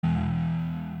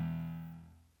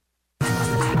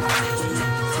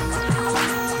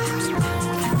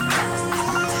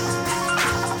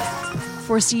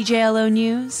For CJLO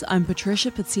News, I'm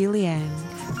Patricia Patsy-Liang.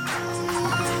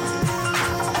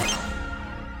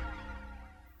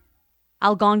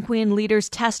 Algonquian leaders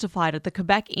testified at the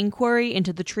Quebec inquiry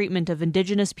into the treatment of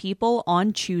Indigenous people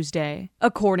on Tuesday.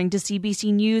 According to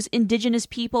CBC News, Indigenous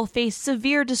people face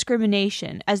severe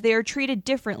discrimination as they are treated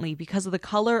differently because of the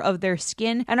color of their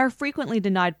skin and are frequently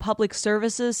denied public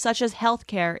services such as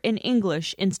healthcare in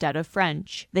English instead of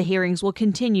French. The hearings will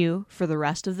continue for the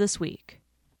rest of this week.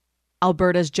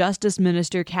 Alberta's Justice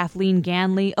Minister Kathleen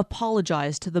Ganley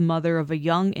apologized to the mother of a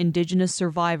young Indigenous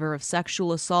survivor of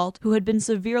sexual assault who had been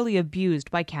severely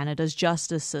abused by Canada's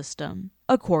justice system.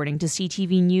 According to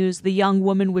CTV News, the young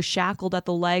woman was shackled at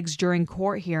the legs during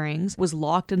court hearings, was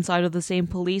locked inside of the same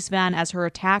police van as her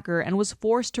attacker, and was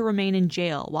forced to remain in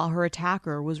jail while her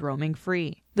attacker was roaming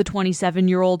free. The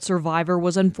 27-year-old survivor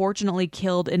was unfortunately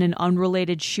killed in an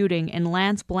unrelated shooting, and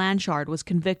Lance Blanchard was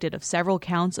convicted of several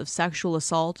counts of sexual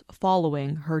assault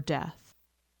following her death.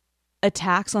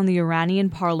 Attacks on the Iranian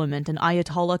parliament and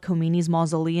Ayatollah Khomeini's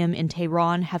mausoleum in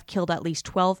Tehran have killed at least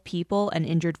 12 people and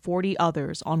injured 40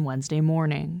 others on Wednesday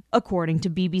morning. According to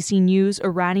BBC News,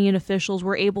 Iranian officials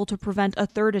were able to prevent a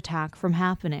third attack from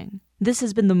happening. This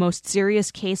has been the most serious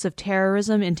case of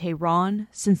terrorism in Tehran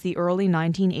since the early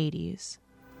 1980s.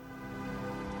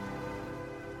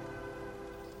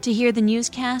 To hear the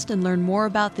newscast and learn more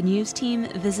about the news team,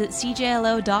 visit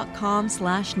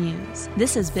cjlo.com/news.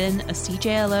 This has been a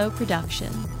CJLO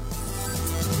production.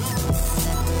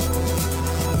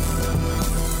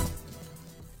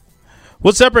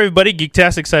 What's up, everybody?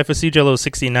 Geektastic Cypher, CJLO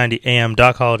 1690 AM,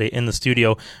 Doc Holiday in the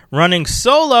studio, running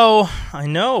solo. I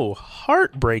know,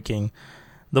 heartbreaking.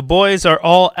 The boys are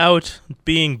all out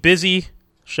being busy.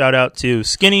 Shout out to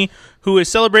Skinny, who is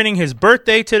celebrating his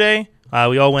birthday today.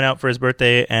 We all went out for his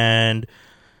birthday and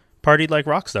partied like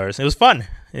rock stars. It was fun.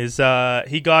 He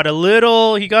got a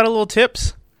little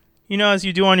tips, as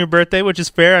you do on your birthday, which is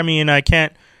fair. I mean, I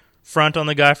can't front on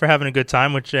the guy for having a good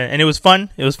time, and it was fun.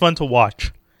 It was fun to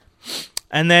watch.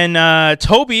 And then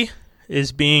Toby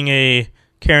is being a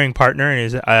caring partner and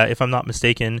is, if I'm not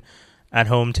mistaken, at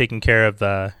home taking care of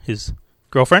his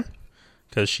girlfriend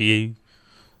because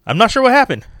I'm not sure what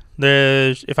happened.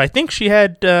 If I think she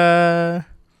had.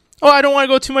 I don't want to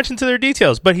go too much into their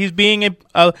details, but he's being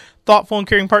a thoughtful and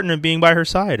caring partner and being by her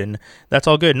side, and that's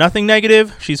all good. Nothing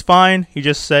negative. She's fine. He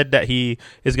just said that he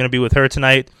is going to be with her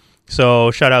tonight, so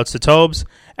shout-outs to Tobes.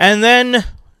 And then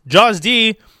Jaws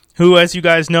D, who, as you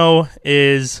guys know,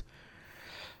 is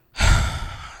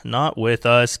not with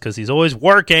us because he's always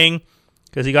working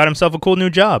because he got himself a cool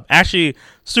new job. Actually,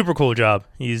 super cool job.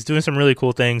 He's doing some really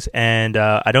cool things, and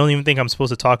I don't even think I'm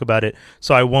supposed to talk about it,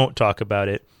 so I won't talk about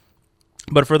it.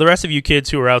 But for the rest of you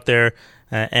kids who are out there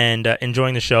and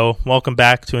enjoying the show, welcome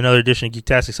back to another edition of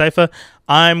Geektastic Cypher.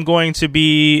 I'm going to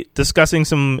be discussing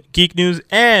some geek news,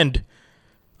 and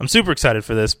I'm super excited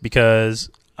for this because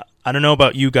I don't know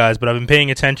about you guys, but I've been paying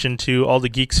attention to all the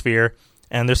geek sphere,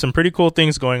 and there's some pretty cool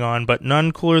things going on, but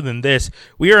none cooler than this.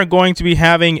 We are going to be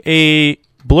having a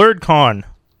BlurredCon.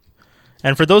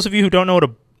 And for those of you who don't know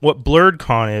what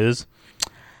BlurredCon is,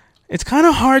 it's kind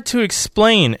of hard to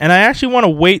explain, and I actually want to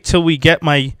wait till we get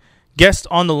my guest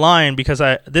on the line because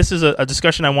this is a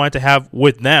discussion I wanted to have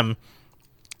with them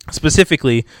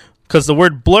specifically because the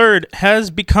word blurred has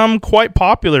become quite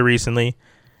popular recently,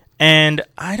 and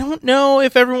I don't know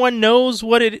if everyone knows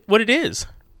what it is.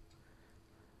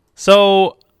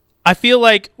 So I feel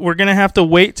like we're going to have to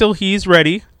wait till he's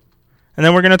ready, and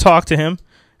then we're going to talk to him,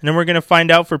 and then we're going to find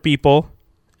out for people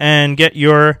and get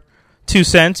your 2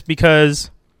 cents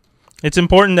because it's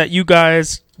important that you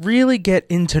guys really get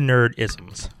into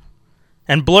nerd-isms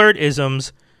and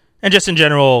blurred-isms and just in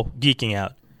general geeking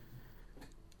out.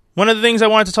 One of the things I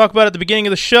wanted to talk about at the beginning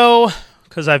of the show,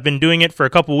 because I've been doing it for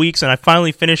a couple weeks and I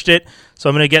finally finished it, so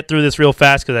I'm going to get through this real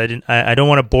fast because I don't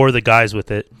want to bore the guys with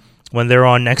it when they're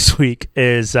on next week,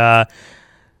 is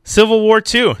Civil War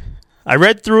II. I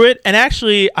read through it, and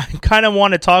actually I kind of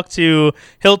want to talk to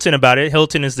Hilton about it.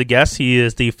 Hilton is the guest. He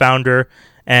is the founder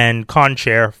and con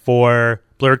chair for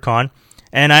BlurredCon,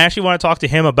 and I actually want to talk to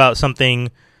him about something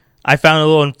I found a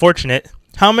little unfortunate.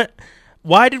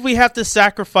 Why did we have to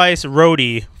sacrifice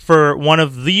Rhodey for one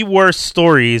of the worst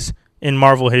stories in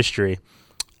Marvel history?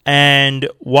 And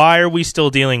why are we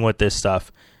still dealing with this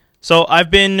stuff? So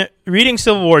I've been reading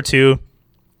Civil War II,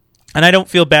 and I don't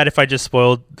feel bad if I just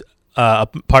spoiled a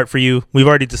part for you. We've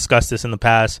already discussed this in the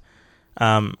past.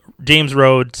 James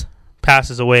Rhodes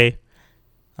passes away.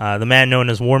 The man known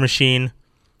as War Machine.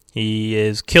 He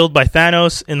is killed by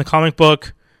Thanos in the comic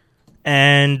book.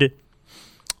 And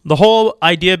the whole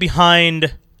idea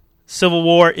behind Civil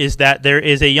War is that there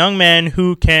is a young man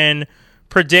who can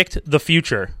predict the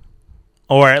future,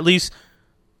 or at least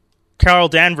Carol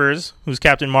Danvers, who's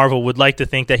Captain Marvel, would like to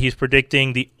think that he's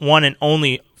predicting the one and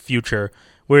only future,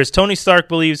 whereas Tony Stark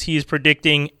believes he's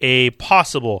predicting a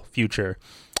possible future.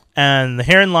 And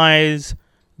herein lies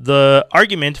the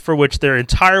argument for which their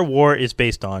entire war is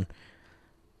based on.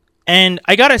 And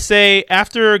I gotta say,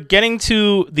 after getting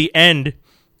to the end,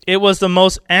 it was the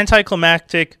most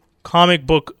anticlimactic comic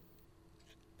book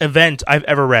event I've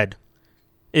ever read.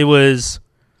 It was,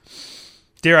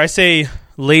 dare I say,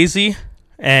 lazy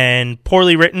and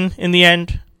poorly written in the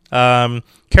end.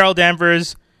 Carol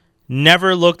Danvers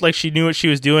never looked like she knew what she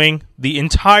was doing. The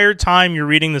entire time you're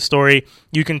reading the story,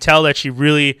 you can tell that she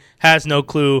really has no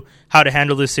clue how to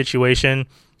handle this situation.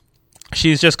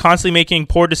 She's just constantly making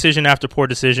poor decision after poor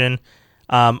decision.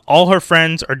 All her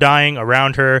friends are dying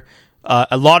around her.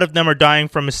 A lot of them are dying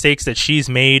from mistakes that she's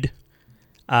made.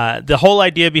 The whole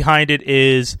idea behind it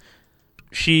is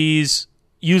she's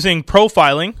using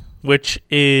profiling, which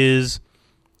is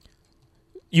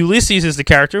Ulysses is the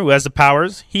character who has the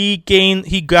powers. He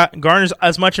garners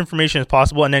as much information as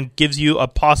possible and then gives you a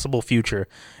possible future.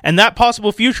 And that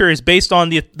possible future is based on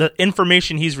the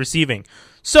information he's receiving.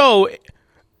 So,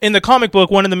 in the comic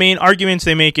book, one of the main arguments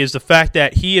they make is the fact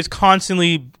that he is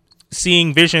constantly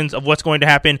seeing visions of what's going to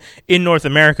happen in North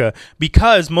America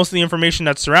because most of the information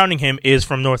that's surrounding him is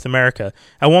from North America.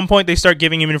 At one point, they start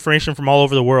giving him information from all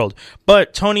over the world.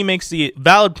 But Tony makes the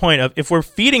valid point of, if we're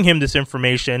feeding him this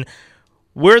information,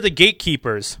 we're the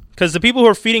gatekeepers, because the people who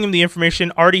are feeding him the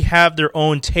information already have their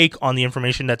own take on the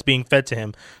information that's being fed to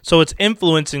him. So it's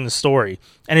influencing the story,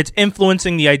 and it's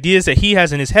influencing the ideas that he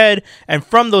has in his head, and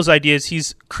from those ideas,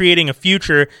 he's creating a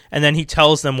future, and then he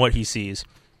tells them what he sees.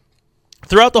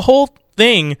 Throughout the whole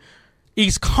thing,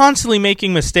 he's constantly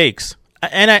making mistakes,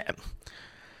 and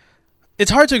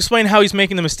it's hard to explain how he's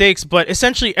making the mistakes, but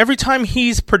essentially every time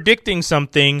he's predicting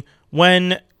something,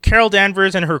 when Carol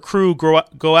Danvers and her crew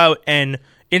go out and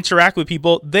interact with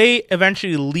people, they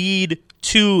eventually lead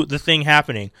to the thing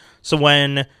happening. So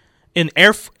when in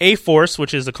A-Force,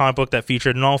 which is the comic book that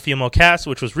featured an all-female cast,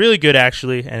 which was really good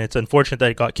actually, and it's unfortunate that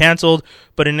it got canceled,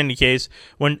 but in any case,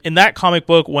 when in that comic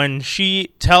book, when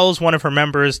she tells one of her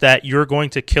members that you're going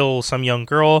to kill some young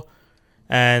girl,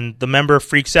 and the member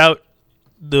freaks out,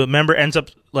 the member ends up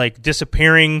like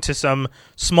disappearing to some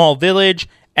small village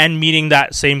and meeting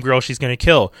that same girl she's going to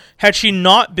kill. Had she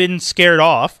not been scared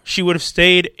off, she would have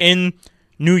stayed in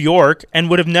New York and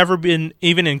would have never been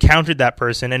even encountered that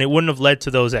person, and it wouldn't have led to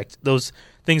those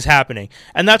things happening.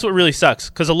 And that's what really sucks,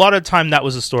 because a lot of the time that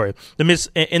was the story.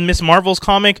 In Miss Marvel's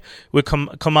comic with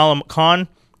Kamala Khan,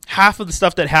 half of the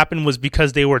stuff that happened was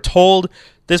because they were told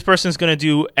this person's going to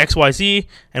do XYZ,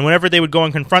 and whenever they would go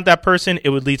and confront that person, it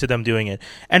would lead to them doing it.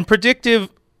 And the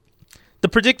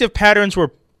predictive patterns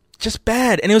were just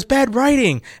bad, and it was bad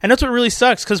writing, and that's what really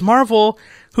sucks, because Marvel,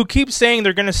 who keeps saying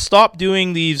they're going to stop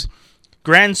doing these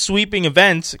grand sweeping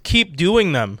events, keep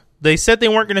doing them. They said they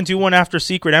weren't going to do one after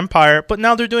Secret Empire, but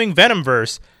now they're doing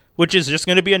Venomverse, which is just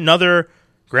going to be another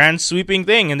grand sweeping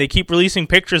thing, and they keep releasing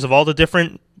pictures of all the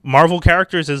different Marvel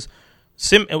characters as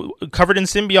covered in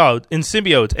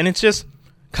symbiotes, and it's just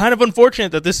kind of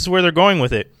unfortunate that this is where they're going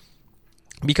with it,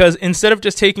 because instead of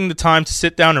just taking the time to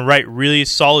sit down and write really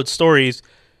solid stories,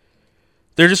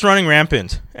 they're just running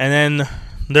rampant, and then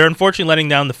they're unfortunately letting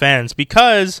down the fans,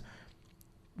 because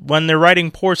when they're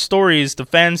writing poor stories, the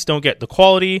fans don't get the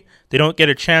quality, they don't get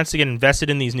a chance to get invested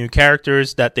in these new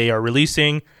characters that they are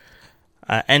releasing,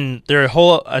 and their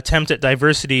whole attempt at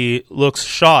diversity looks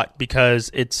shot, because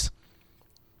it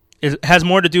has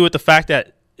more to do with the fact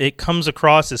that it comes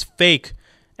across as fake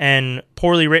and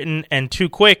poorly written and too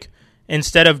quick,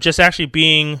 instead of just actually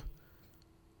being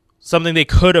something they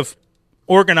could have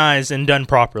organized and done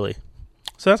properly.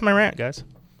 So that's my rant, guys.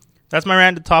 That's my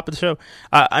rant at the top of the show.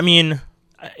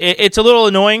 It's a little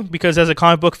annoying, because as a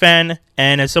comic book fan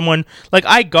and as someone, like,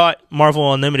 I got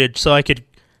Marvel Unlimited so I could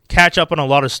catch up on a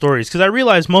lot of stories, because I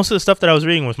realized most of the stuff that I was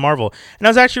reading was Marvel, and I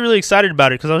was actually really excited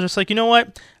about it, because I was just like, you know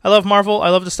what, I love Marvel, I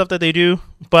love the stuff that they do,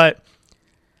 but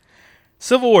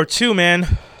Civil War 2,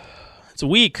 man, it's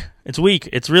weak.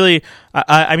 It's really,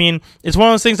 I mean, it's one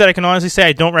of those things that I can honestly say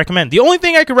I don't recommend. The only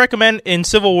thing I could recommend in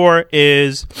Civil War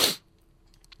is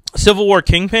Civil War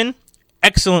Kingpin.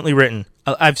 Excellently written.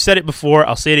 I've said it before,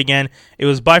 I'll say it again. It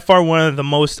was by far one of the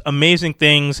most amazing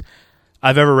things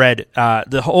I've ever read.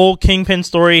 The whole Kingpin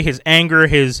story, his anger,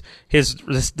 his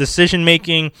decision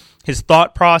making, his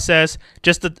thought process,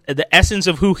 just the essence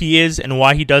of who he is and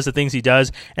why he does the things he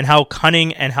does, and how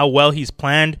cunning and how well he's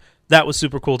planned. That was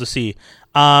super cool to see.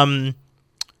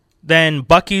 Then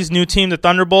Bucky's new team, the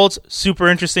Thunderbolts, super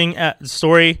interesting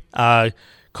story.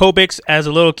 Kobix as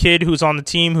a little kid who's on the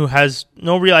team who has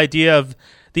no real idea of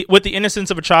with the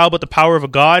innocence of a child but the power of a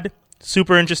god.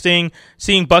 Super interesting.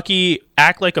 Seeing Bucky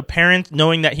act like a parent,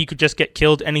 knowing that he could just get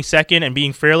killed any second and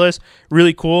being fearless,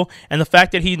 really cool. And the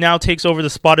fact that he now takes over the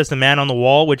spot as the man on the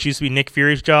wall, which used to be Nick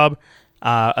Fury's job,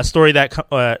 a story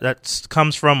that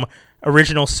comes from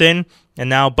Original Sin, and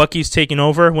now Bucky's taking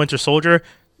over Winter Soldier.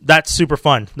 That's super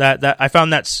fun. That I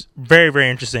found that's very,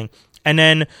 very interesting. And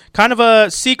then kind of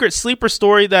a secret sleeper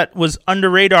story that was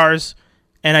under radars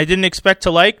and I didn't expect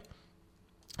to like,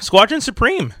 Squadron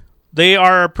Supreme. They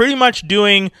are pretty much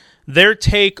doing their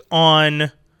take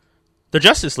on the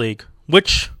Justice League,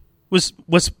 which was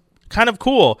kind of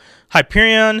cool.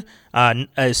 Hyperion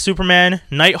is Superman.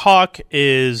 Nighthawk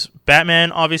is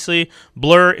Batman, obviously.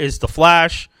 Blur is the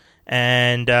Flash.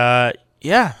 And, I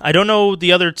don't know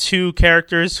the other two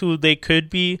characters who they could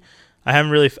be. I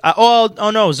haven't really...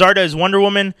 no, Zarda is Wonder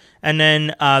Woman. And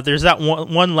then there's that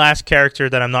one last character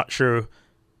that I'm not sure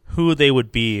who they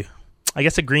would be. I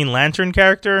guess a Green Lantern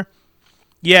character.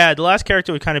 Yeah, the last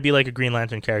character would kind of be like a Green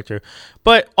Lantern character.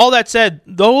 But all that said,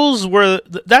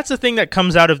 that's the thing that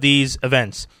comes out of these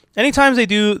events. Anytime they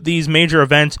do these major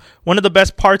events, one of the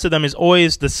best parts of them is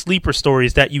always the sleeper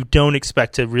stories that you don't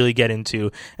expect to really get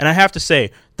into. And I have to say,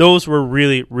 those were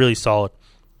really, really solid.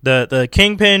 The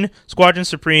Kingpin, Squadron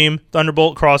Supreme,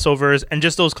 Thunderbolt crossovers, and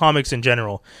just those comics in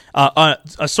general.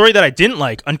 A story that I didn't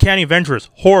like, Uncanny Avengers,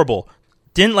 horrible.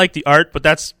 Didn't like the art, but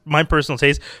that's my personal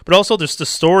taste. But also, just the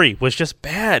story was just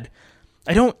bad.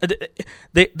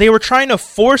 They were trying to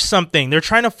force something. They're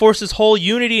trying to force this whole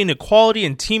unity and equality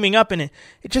and teaming up, and it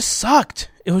just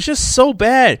sucked. It was just so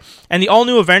bad. And the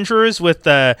all-new Avengers with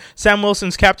Sam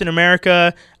Wilson's Captain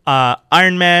America,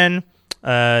 Iron Man,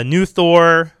 New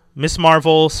Thor, Miss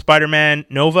Marvel, Spider-Man,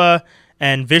 Nova,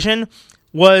 and Vision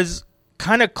was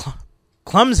kind of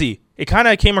clumsy. It kind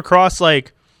of came across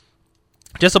like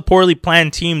just a poorly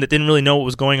planned team that didn't really know what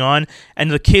was going on, and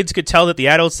the kids could tell that the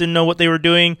adults didn't know what they were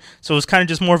doing, so it was kind of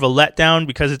just more of a letdown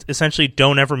because it's essentially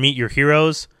don't ever meet your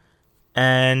heroes.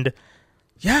 And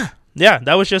yeah,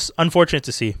 that was just unfortunate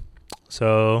to see.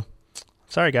 So,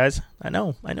 sorry guys. I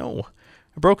know. I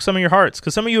broke some of your hearts,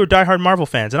 because some of you are diehard Marvel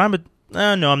fans, and I'm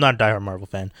not a diehard Marvel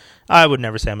fan. I would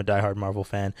never say I'm a diehard Marvel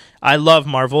fan. I love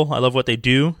Marvel. I love what they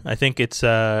do. I think it's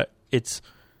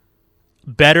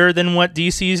better than what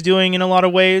DC is doing in a lot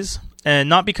of ways, and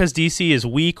not because DC is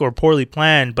weak or poorly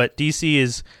planned, but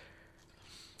DC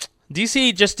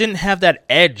just didn't have that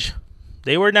edge.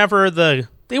 They were never the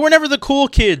cool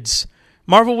kids.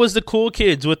 Marvel was the cool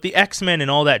kids with the X-Men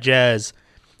and all that jazz.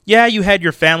 Yeah, you had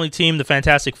your family team, the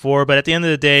Fantastic Four, but at the end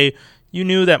of the day, you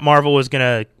knew that Marvel was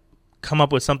gonna come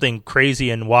up with something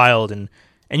crazy and wild, and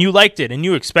you liked it, and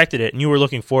you expected it, and you were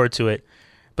looking forward to it.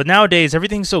 But nowadays,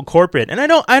 everything's so corporate. And I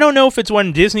don't know if it's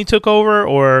when Disney took over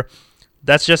or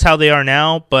that's just how they are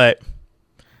now, but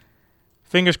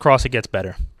fingers crossed it gets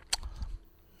better.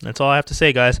 That's all I have to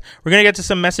say, guys. We're going to get to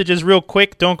some messages real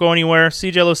quick. Don't go anywhere.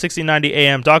 CJLO 1690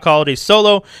 AM, Doc Holliday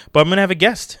solo, but I'm going to have a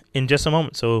guest in just a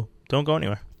moment, so don't go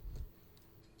anywhere.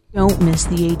 Don't miss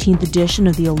the 18th edition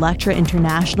of the Elektra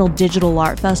International Digital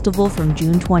Art Festival from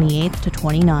June 28th to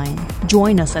 29th.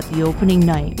 Join us at the opening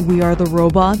night, We Are the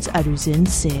Robots at Usine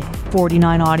C.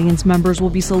 49 audience members will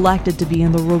be selected to be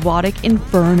in the Robotic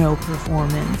Inferno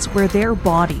performance, where their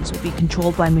bodies will be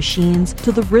controlled by machines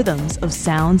to the rhythms of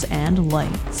sounds and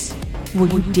lights. Will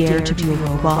you dare to be a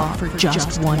robot for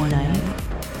just one night?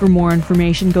 For more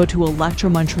information, go to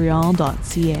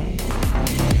electramontreal.ca.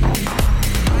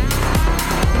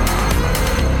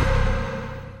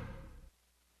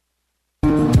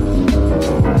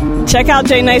 Check out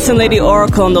Jay Nice and Lady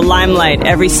Oracle in the Limelight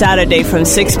every Saturday from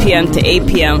 6 p.m. to 8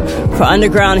 p.m. for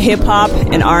underground hip-hop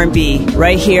and R&B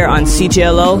right here on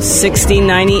CJLO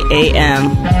 1690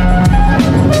 AM.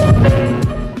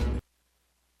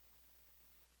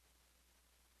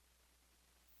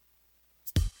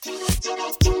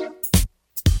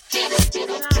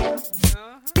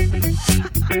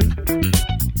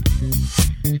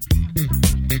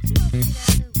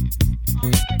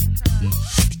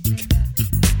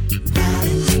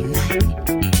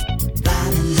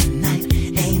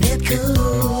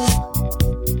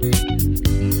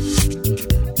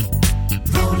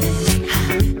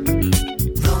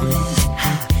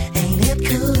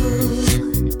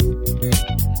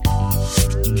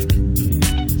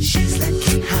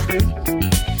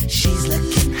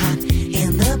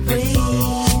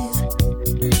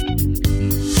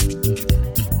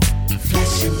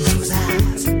 Flashing those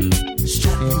eyes,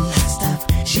 strutting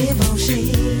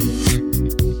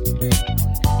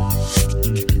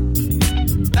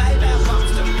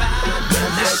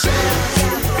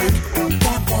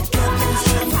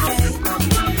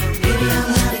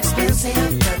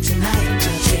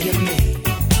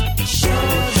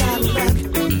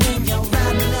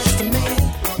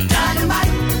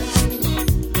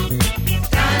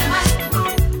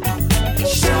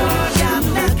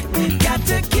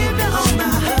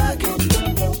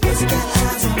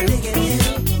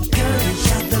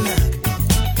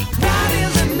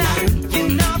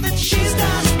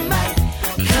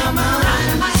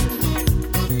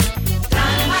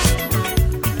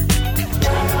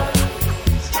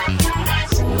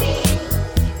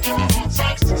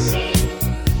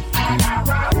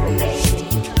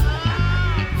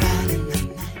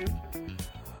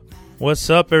What's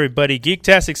up, everybody?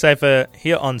 Geektastic Cypher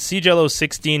here on CJLO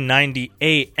 1690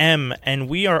 AM, and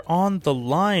we are on the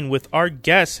line with our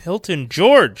guest, Hilton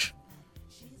George.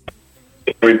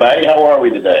 Everybody, how are we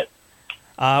today?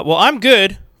 Well, I'm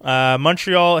good.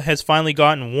 Montreal has finally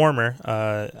gotten warmer.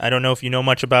 I don't know if you know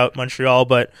much about Montreal,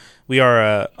 but we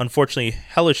are unfortunately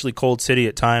hellishly cold city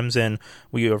at times, and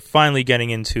we are finally getting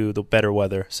into the better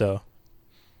weather. So.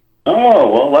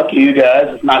 Oh, well, lucky you guys.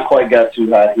 It's not quite got too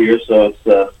hot here, so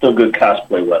it's still good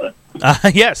cosplay weather.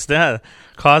 Yes,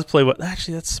 cosplay.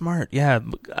 Actually, that's smart. Yeah,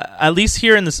 at least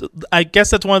here in this, I guess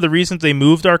that's one of the reasons they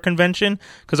moved our convention,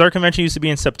 because our convention used to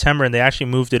be in September, and they actually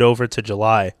moved it over to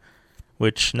July.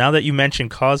 Which, now that you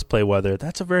mentioned cosplay weather,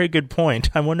 that's a very good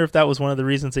point. I wonder if that was one of the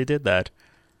reasons they did that.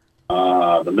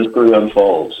 The mystery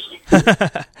unfolds.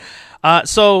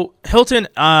 So, Hilton,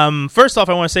 first off,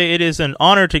 I want to say it is an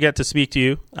honor to get to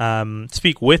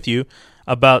speak with you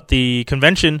about the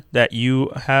convention that you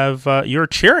have, you're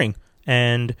chairing.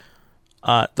 And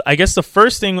I guess the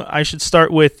first thing I should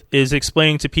start with is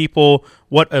explaining to people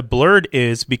what a Blurred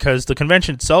is, because the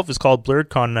convention itself is called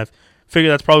BlurredCon, and I figure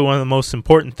that's probably one of the most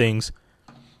important things.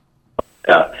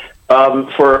 Yeah.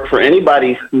 For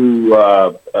anybody who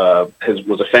was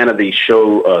a fan of the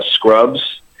show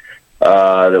Scrubs,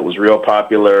 that was real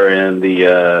popular in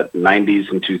the 90s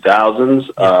and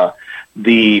 2000s.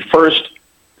 The first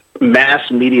mass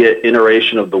media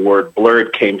iteration of the word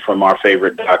blurred came from our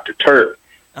favorite Dr. Turk.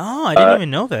 Oh, I didn't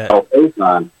even know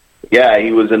that. Yeah,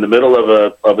 he was in the middle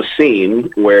of a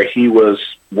scene where he was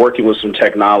working with some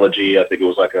technology. I think it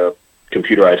was like a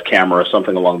computerized camera or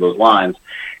something along those lines.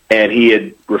 And he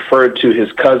had referred to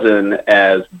his cousin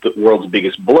as the world's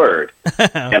biggest blurred. Okay.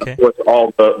 And, of course,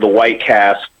 all the white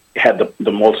cast had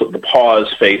the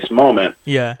pause face moment.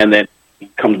 Yeah. And then he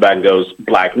comes back and goes,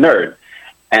 Black Nerd.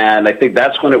 And I think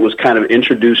that's when it was kind of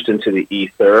introduced into the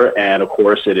ether. And, of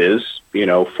course, it is,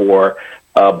 for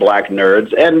black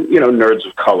nerds and, nerds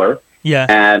of color. Yeah.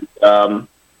 And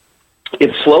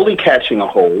it's slowly catching a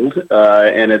hold,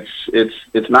 and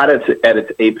it's not at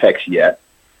its apex yet.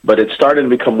 But it's starting to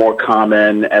become more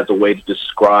common as a way to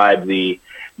describe the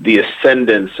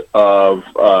ascendance of,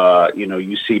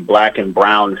 you see black and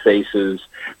brown faces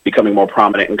becoming more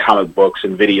prominent in comic books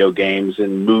and video games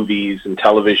and movies and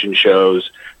television shows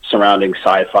surrounding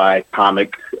sci-fi,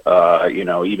 comic,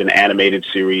 even animated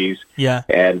series. Yeah.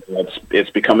 And it's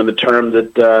becoming the term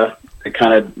that it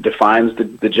kind of defines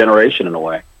the generation in a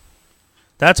way.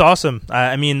 That's awesome.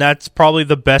 I mean, that's probably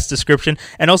the best description.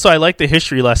 And also, I like the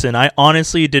history lesson. I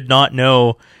honestly did not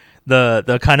know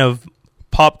the kind of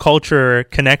pop culture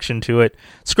connection to it.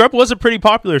 Scrub was a pretty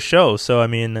popular show, so I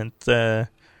mean,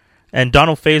 and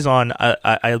Donald Faison,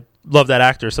 I love that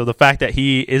actor. So the fact that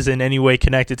he is in any way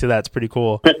connected to that's pretty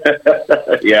cool.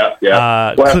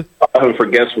 Yeah. Well, for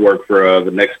guesswork for the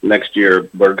next year,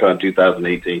 BlurredCon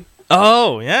 2018.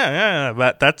 Oh yeah,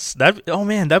 but that. Oh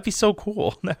man, that'd be so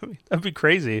cool. That'd be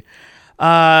crazy.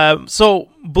 So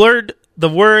Blurred, the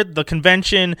word, the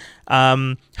convention.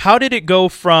 How did it go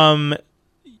from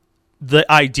the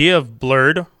idea of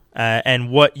Blurred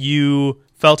and what you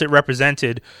felt it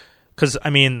represented? Because I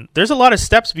mean, there's a lot of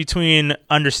steps between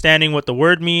understanding what the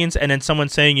word means and then someone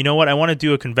saying, you know what, I want to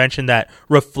do a convention that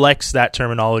reflects that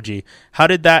terminology. How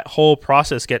did that whole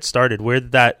process get started? Where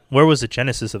was the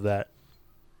genesis of that?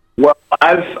 Well,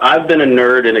 I've been a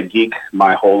nerd and a geek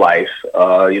my whole life,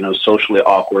 socially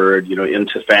awkward,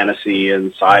 into fantasy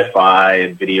and sci-fi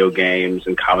and video games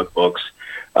and comic books.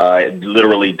 It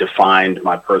literally defined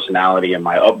my personality and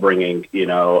my upbringing,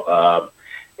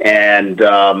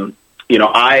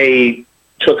 I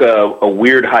took a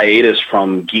weird hiatus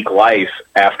from geek life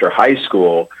after high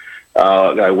school.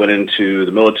 I went into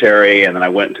the military, and then I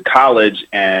went into college,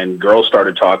 and girls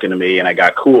started talking to me, and I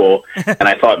got cool, and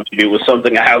I thought maybe it was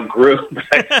something I outgrew, but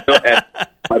I still had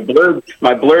my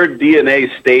blurred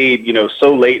DNA stayed,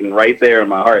 so latent right there in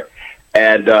my heart,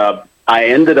 and I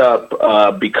ended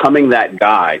up becoming that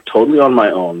guy, totally on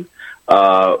my own,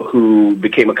 who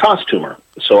became a costumer.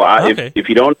 So if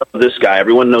you don't know this guy,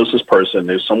 everyone knows this person.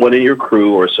 There's someone in your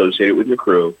crew or associated with your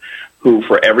crew who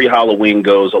for every Halloween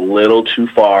goes a little too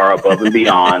far above and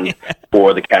beyond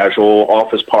for the casual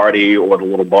office party or the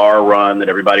little bar run that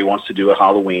everybody wants to do at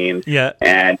Halloween. Yeah.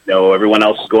 And, everyone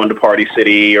else is going to Party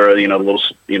City or, the little,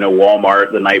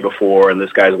 Walmart the night before, and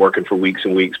this guy's working for weeks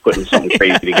and weeks putting something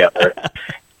crazy together.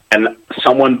 And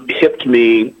someone hipped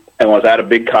me, and was at a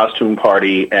big costume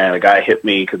party, and a guy hit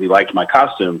me because he liked my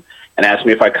costume and asked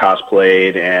me if I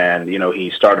cosplayed, and,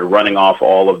 he started running off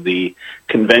all of the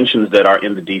conventions that are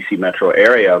in the D.C. metro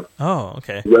area. Oh,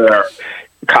 okay. Where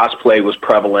cosplay was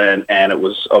prevalent and it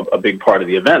was a big part of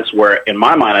the events, where in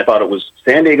my mind I thought it was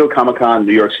San Diego Comic-Con,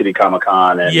 New York City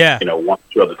Comic-Con, and one or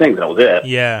two other things, and that was it.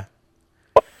 Yeah.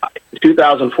 In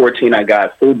 2014, I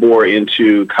got full bore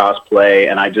into cosplay,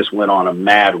 and I just went on a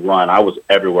mad run. I was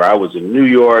everywhere. I was in New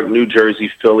York, New Jersey,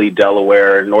 Philly,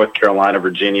 Delaware, North Carolina,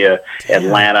 Virginia,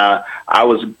 Atlanta. I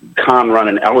was con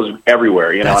running. I was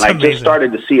everywhere, and amazing. I just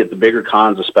started to see at the bigger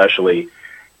cons especially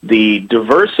the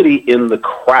diversity in the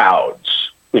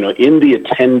crowds, in the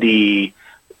attendee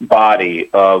body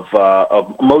of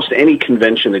most any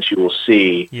convention that you will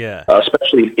see,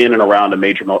 especially in and around a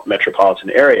major metropolitan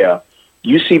area.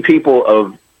 You see people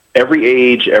of every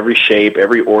age, every shape,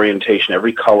 every orientation,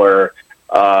 every color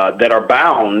that are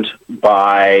bound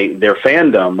by their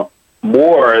fandom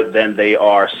more than they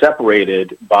are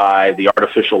separated by the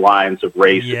artificial lines of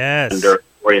race, gender,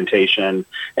 orientation,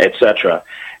 etc.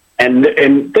 And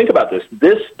think about this.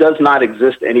 This does not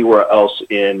exist anywhere else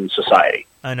in society.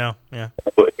 I know, yeah.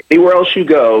 Anywhere else you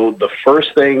go, the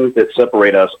first things that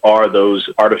separate us are those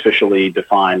artificially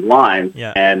defined lines.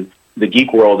 Yeah. And the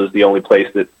geek world is the only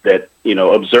place that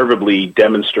observably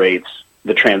demonstrates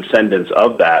the transcendence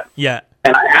of that. Yeah.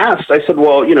 And I said,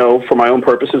 well, for my own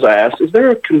purposes, I asked, is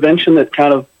there a convention that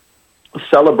kind of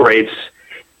celebrates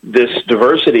this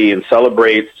diversity and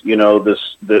celebrates,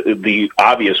 the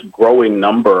obvious growing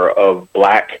number of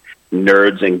black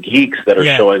nerds and geeks that are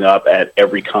showing up at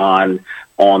every con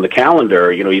on the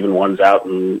calendar, even ones out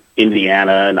in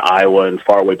Indiana and Iowa and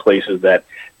faraway places that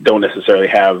don't necessarily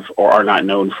have or are not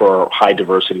known for high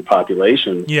diversity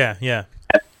populations. Yeah, yeah.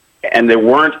 And there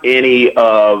weren't any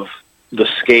of the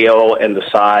scale and the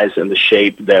size and the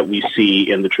shape that we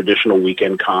see in the traditional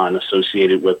weekend con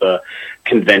associated with a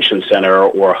convention center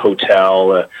or a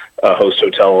hotel, a host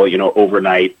hotel,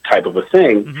 overnight type of a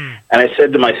thing. Mm-hmm. And I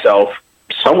said to myself,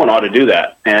 someone ought to do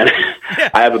that. And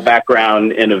I have a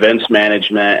background in events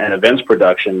management and events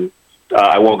production.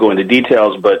 I won't go into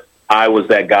details, but I was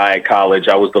that guy at college.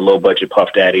 I was the low-budget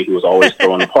puff daddy who was always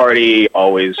throwing the party,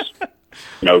 always,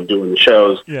 doing the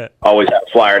shows, always had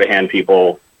a flyer to hand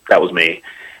people. That was me.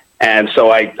 And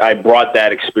so I brought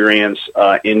that experience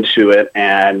into it,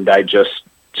 and I just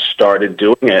started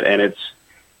doing it. And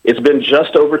it's been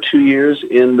just over 2 years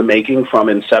in the making, from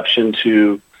inception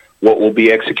to what will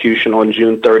be execution on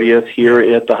June 30th here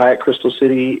at the Hyatt Crystal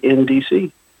City in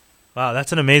D.C. Wow,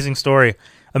 that's an amazing story.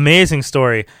 Amazing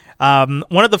story.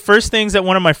 One of the first things that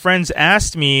one of my friends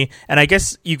asked me, and I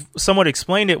guess you somewhat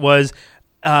explained it, was,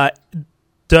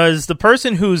 does the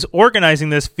person who's organizing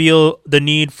this feel the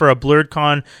need for a blurred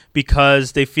con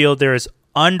because they feel there's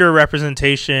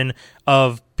underrepresentation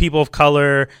of people of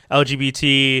color,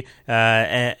 LGBT,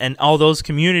 and all those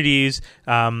communities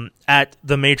at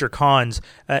the major cons?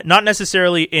 Not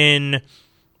necessarily in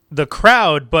the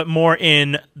crowd, but more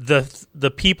in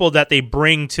the people that they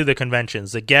bring to the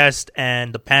conventions, the guests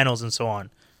and the panels and so on.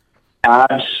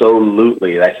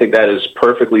 Absolutely. I think that is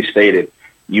perfectly stated.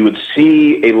 You would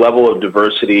see a level of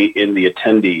diversity in the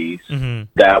attendees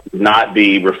that would not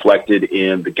be reflected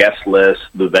in the guest list,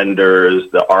 the vendors,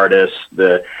 the artists,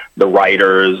 the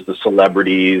writers, the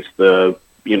celebrities, the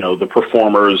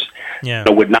performers.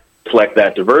 Would not reflect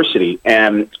that diversity.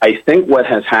 And I think what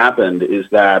has happened is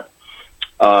that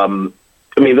a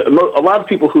lot of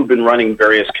people who've been running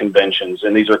various conventions,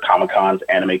 and these are Comic-Cons,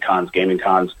 anime cons, gaming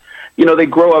cons, they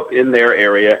grow up in their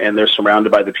area and they're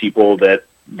surrounded by the people that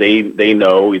they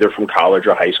know either from college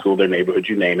or high school, their neighborhood,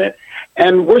 you name it.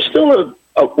 And we're still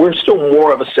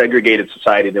more of a segregated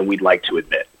society than we'd like to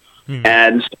admit.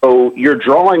 And so you're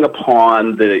drawing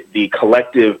upon the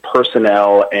collective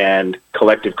personnel and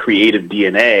collective creative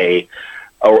DNA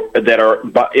that are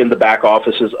in the back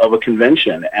offices of a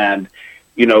convention. And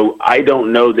I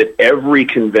don't know that every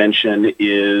convention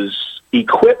is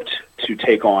equipped to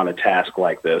take on a task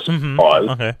like this,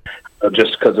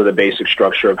 just because of the basic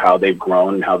structure of how they've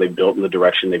grown and how they've built in the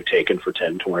direction they've taken for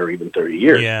 10, 20, or even 30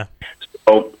 years. Yeah.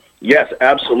 So, yes,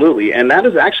 absolutely. And that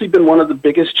has actually been one of the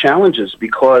biggest challenges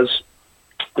because,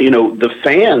 the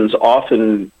fans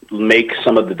often make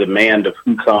some of the demand of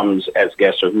who comes as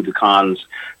guests or who the cons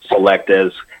select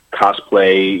as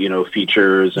cosplay,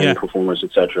 features and performers,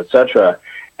 et cetera, et cetera.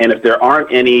 And if there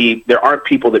aren't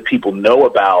people that people know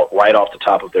about right off the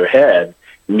top of their head,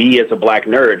 me as a black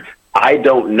nerd, I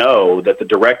don't know that the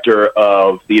director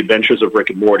of The Adventures of Rick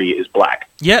and Morty is black.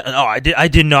 Yeah, I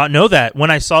did not know that.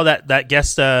 When I saw that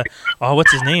guest,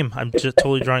 what's his name? I'm just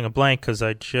totally drawing a blank because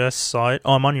I just saw it.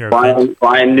 Oh, I'm on your event.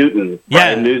 Brian Newton.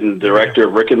 Brian Newton, director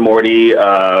of Rick and Morty,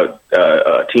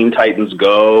 Teen Titans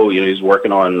Go. He's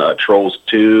working on Trolls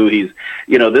 2. He's,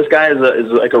 this guy is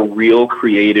like a real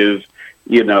creative,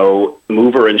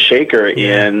 mover and shaker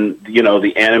in,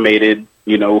 the animated,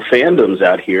 fandoms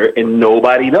out here, and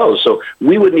nobody knows. So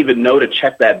we wouldn't even know to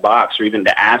check that box or even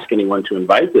to ask anyone to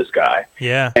invite this guy.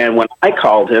 Yeah. And when I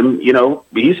called him,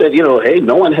 he said, hey,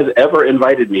 no one has ever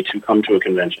invited me to come to a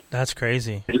convention. That's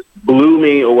crazy. It just blew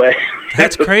me away.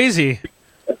 That's crazy.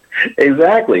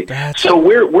 Exactly. So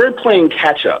we're playing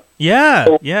catch up. Yeah.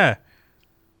 So, yeah.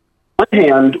 On one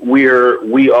hand, we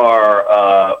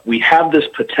have this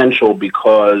potential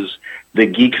because the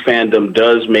geek fandom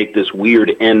does make this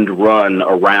weird end run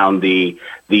around the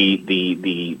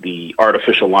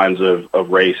artificial lines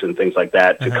of race and things like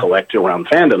that to collect around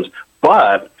fandoms.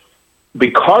 But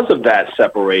because of that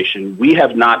separation, we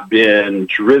have not been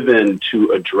driven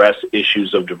to address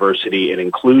issues of diversity and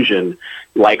inclusion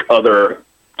like other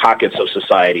pockets of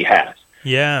society has.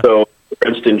 Yeah. So, for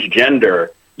instance,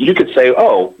 gender. You could say,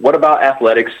 oh, what about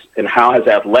athletics and how has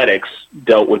athletics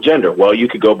dealt with gender? Well, you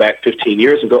could go back 15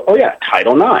 years and go, oh, yeah,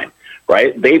 Title IX,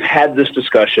 right? They've had this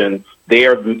discussion. They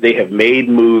have made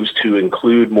moves to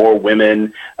include more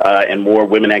women and more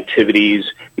women activities,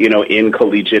 in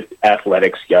collegiate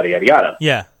athletics, yada, yada, yada.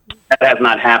 Yeah. That has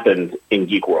not happened in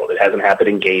geek world. It hasn't happened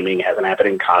in gaming, hasn't happened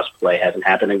in cosplay, hasn't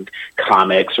happened in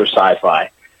comics or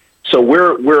sci-fi. So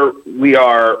we're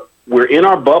in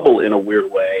our bubble in a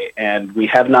weird way, and we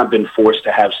have not been forced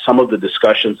to have some of the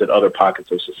discussions that other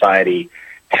pockets of society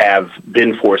have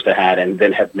been forced to have and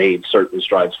then have made certain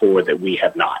strides forward that we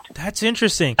have not. That's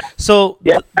interesting. So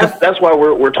yeah, that's why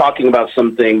we're talking about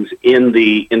some things in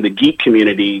the geek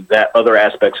community that other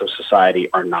aspects of society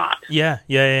are not.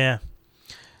 Yeah.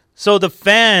 So the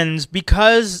fans,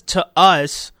 because to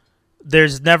us,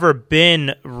 there's never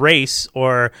been race,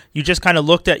 or you just kind of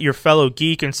looked at your fellow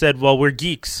geek and said, well, we're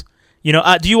geeks.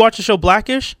 Do you watch the show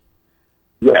Blackish?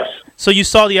 Yes. So you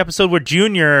saw the episode with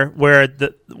Junior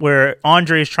where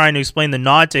Andre is trying to explain the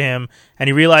nod to him, and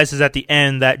he realizes at the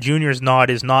end that Junior's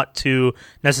nod is not to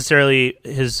necessarily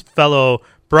his fellow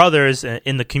brothers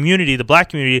in the community, the black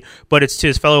community, but it's to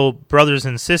his fellow brothers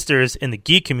and sisters in the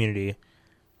geek community.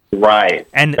 Right.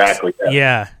 And exactly.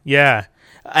 Yeah.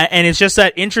 And it's just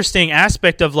that interesting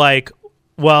aspect of like,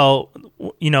 well,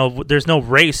 there's no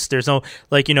race. There's no,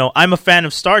 I'm a fan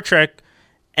of Star Trek,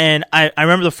 and I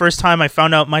remember the first time I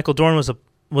found out Michael Dorn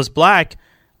was black,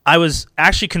 I was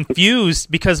actually confused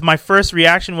because my first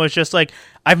reaction was just like,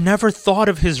 I've never thought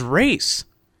of his race.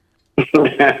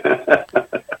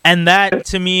 And that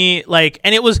to me,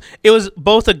 and it was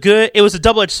both it was a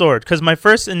double-edged sword, because my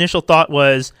first initial thought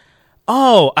was,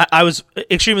 I was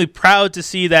extremely proud to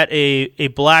see that a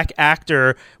black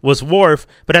actor was Worf,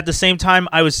 but at the same time,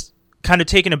 I was kind of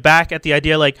taken aback at the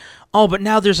idea, but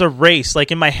now there's a race.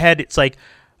 In my head, it's like,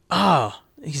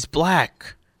 he's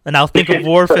black, and I'll think of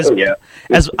Worf as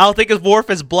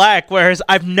black, whereas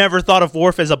I've never thought of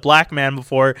Worf as a black man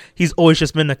before. He's always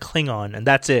just been a Klingon, and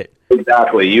that's it.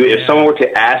 Exactly. If someone were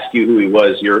to ask you who he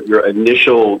was, your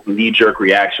initial knee-jerk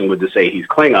reaction would to say he's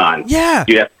Klingon. Yeah.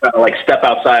 You have to kind of step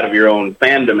outside of your own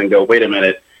fandom and go, wait a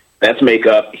minute, that's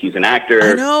makeup. He's an actor.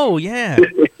 I know. Yeah.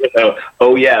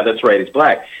 Oh yeah, that's right. He's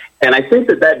black. And I think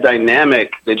that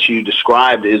dynamic that you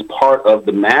described is part of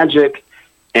the magic,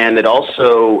 and it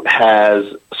also has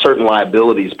certain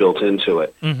liabilities built into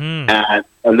it. Mm-hmm.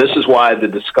 And this is why the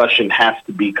discussion has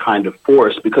to be kind of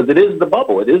forced, because it is the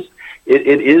bubble. It is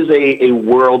a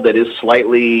world that is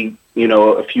slightly,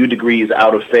 a few degrees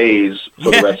out of phase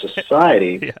for the rest of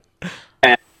society. Yeah.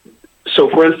 And so,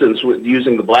 for instance,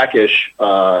 using the Blackish,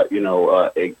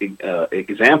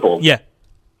 example. Yeah.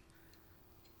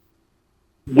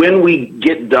 When we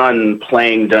get done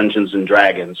playing Dungeons and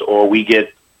Dragons, or we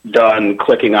get done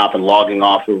clicking off and logging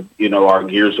off of, our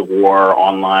Gears of War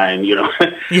online,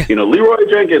 Leroy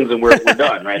Jenkins, and we're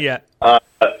done, right? Yeah.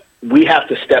 We have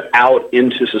to step out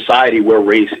into society where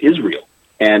race is real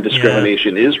and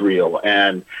discrimination is real.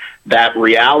 And that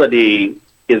reality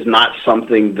is not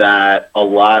something that a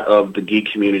lot of the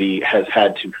geek community has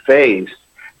had to face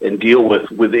and deal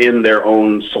with within their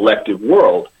own selective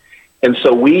world. And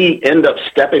so we end up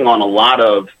stepping on a lot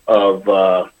of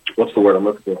what's the word I'm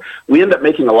looking for? We end up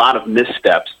making a lot of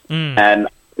missteps. And I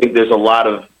think there's a lot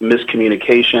of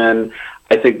miscommunication.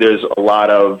 I think there's a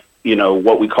lot of,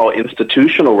 what we call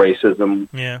institutional racism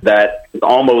that is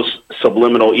almost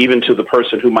subliminal even to the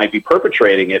person who might be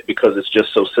perpetrating it, because it's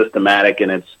just so systematic,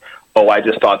 and it's, I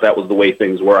just thought that was the way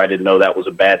things were. I didn't know that was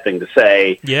a bad thing to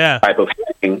say type of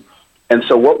thing. And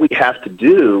so what we have to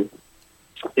do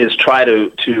is try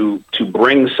to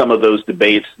bring some of those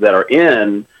debates that are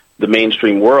in the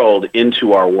mainstream world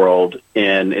into our world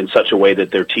in such a way that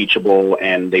they're teachable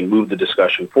and they move the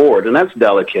discussion forward. And that's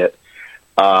delicate.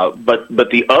 But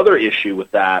the other issue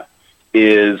with that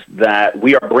is that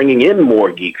we are bringing in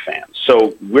more geek fans.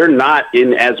 So we're not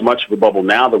in as much of a bubble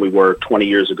now than we were 20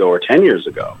 years ago or 10 years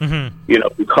ago.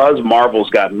 Because Marvel's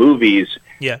got movies,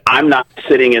 I'm not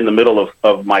sitting in the middle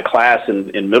of my class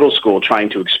in middle school trying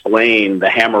to explain the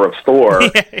hammer of Thor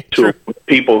to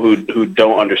people who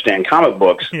don't understand comic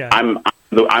books. I'm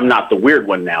not the weird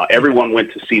one now. Everyone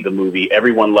went to see the movie.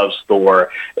 Everyone loves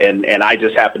Thor. And I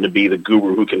just happen to be the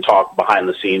guru who can talk behind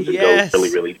the scenes and go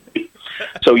really, really deep.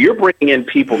 So you're bringing in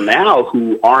people now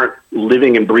who aren't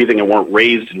living and breathing and weren't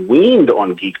raised and weaned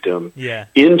on geekdom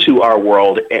into our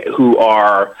world, who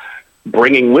are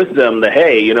bringing with them the,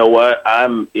 hey, you know what,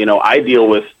 I deal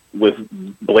with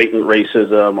blatant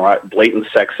racism or blatant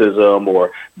sexism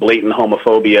or blatant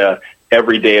homophobia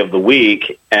every day of the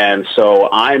week, and so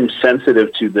I'm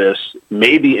sensitive to this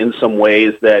maybe in some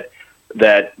ways that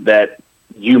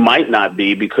you might not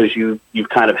be, because you've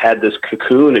kind of had this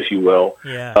cocoon, if you will,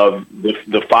 of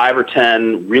the 5 or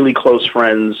 10 really close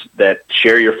friends that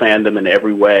share your fandom in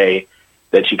every way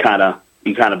that you kind of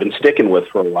been sticking with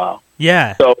for a while.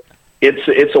 So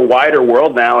it's a wider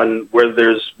world now, and where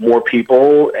there's more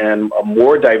people and a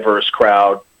more diverse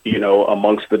crowd,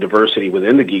 amongst the diversity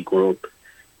within the geek group,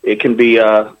 it can be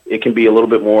a little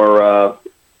bit more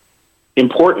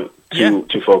important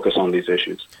to focus on these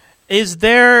issues. Is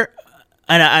there,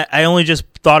 and I only just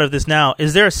thought of this now,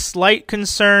 is there a slight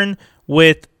concern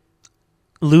with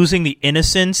losing the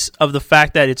innocence of the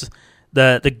fact that it's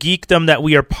the geekdom that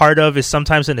we are part of is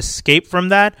sometimes an escape from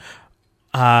that?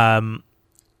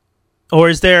 Or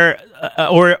is there,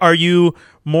 or are you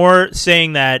more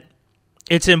saying that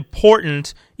it's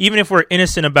important, even if we're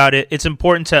innocent about it, it's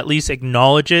important to at least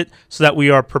acknowledge it so that we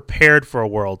are prepared for a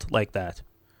world like that?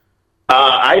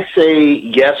 I say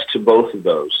yes to both of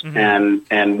those.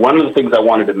 And one of the things I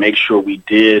wanted to make sure we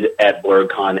did at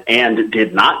BlurredCon and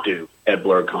did not do at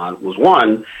BlurredCon was,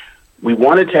 one, we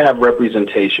wanted to have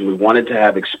representation, we wanted to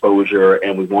have exposure,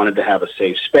 and we wanted to have a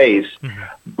safe space,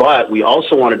 but we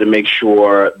also wanted to make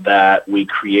sure that we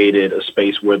created a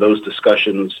space where those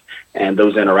discussions and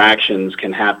those interactions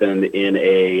can happen in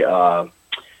a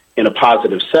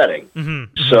positive setting.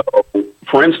 So,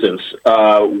 for instance,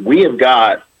 we have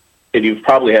got, and you've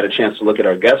probably had a chance to look at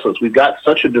our guest list, we've got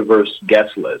such a diverse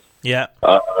guest list.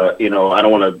 I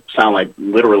don't want to sound like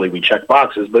literally we check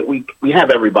boxes, but we have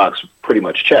every box pretty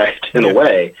much checked in a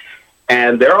way.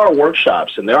 And there are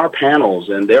workshops and there are panels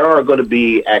and there are going to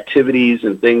be activities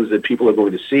and things that people are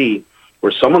going to see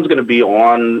where someone's going to be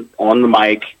on the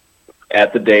mic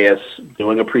at the dais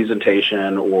doing a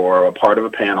presentation or a part of a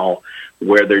panel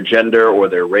where their gender or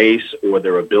their race or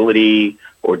their ability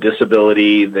or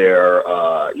disability, their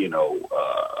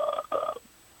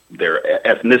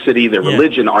ethnicity, their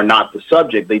religion are not the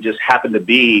subject. They just happen to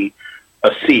be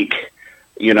a Sikh.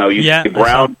 You see a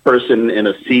brown person in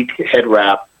a Sikh head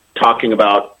wrap talking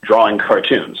about drawing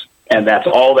cartoons. And that's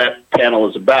all that panel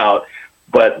is about.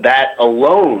 But that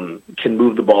alone can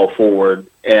move the ball forward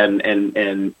and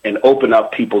open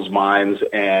up people's minds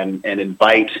and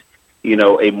invite,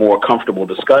 a more comfortable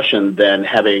discussion than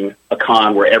having a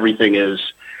con where everything is,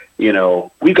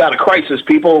 we've got a crisis,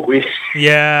 people.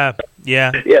 Yeah.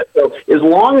 So as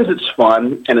long as it's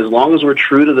fun and as long as we're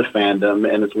true to the fandom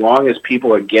and as long as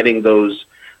people are getting the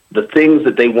things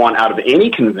that they want out of any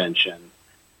convention,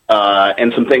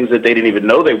 and some things that they didn't even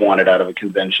know they wanted out of a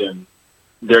convention,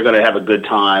 they're going to have a good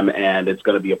time and it's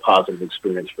going to be a positive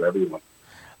experience for everyone.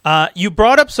 You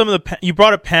brought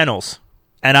up panels,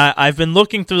 and I've been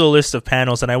looking through the list of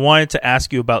panels, and I wanted to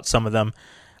ask you about some of them.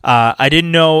 I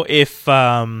didn't know if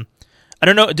I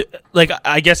don't know,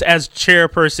 I guess as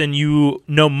chairperson, you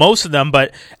know most of them,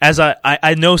 but as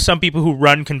I know some people who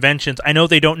run conventions, I know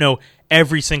they don't know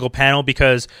every single panel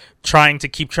because trying to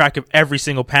keep track of every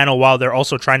single panel while they're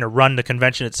also trying to run the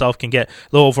convention itself can get a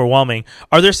little overwhelming.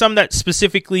 Are there some that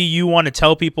specifically you want to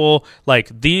tell people,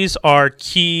 like, these are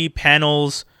key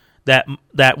panels that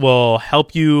will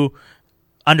help you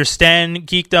understand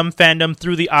geekdom, fandom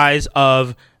through the eyes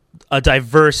of a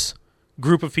diverse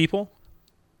group of people?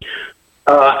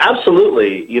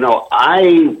 Absolutely.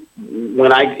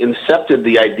 When I incepted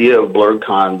the idea of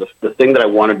BlurredCon, the thing that I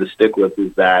wanted to stick with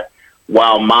is that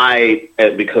while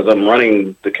because I'm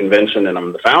running the convention and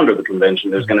I'm the founder of the convention,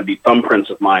 there's going to be thumbprints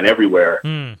of mine everywhere.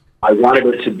 I wanted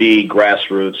it to be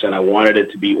grassroots and I wanted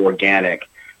it to be organic.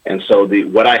 And so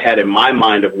what I had in my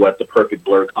mind of what the perfect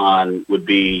BlurredCon would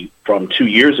be from 2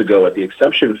 years ago at the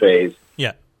Exception phase,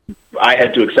 I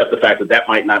had to accept the fact that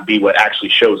might not be what actually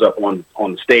shows up on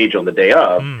the stage on the day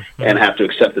of, and have to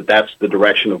accept that that's the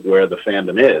direction of where the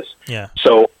fandom is.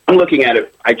 So I'm looking at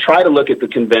it, I try to look at the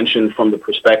convention from the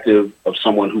perspective of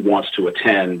someone who wants to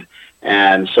attend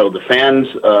And so the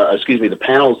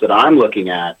panels that I'm looking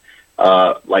at,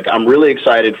 I'm really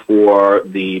excited for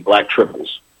the Black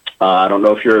Triples. I don't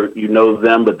know if you know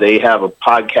them, but they have a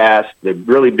podcast. They're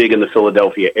really big in the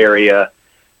Philadelphia area,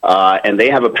 and they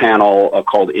have a panel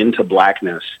called Into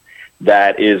Blackness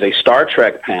that is a Star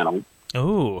Trek panel.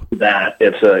 Ooh. That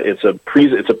it's a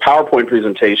PowerPoint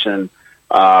presentation.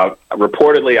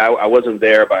 Reportedly, I wasn't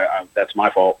there, but that's my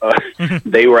fault.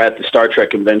 They were at the Star Trek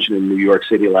convention in New York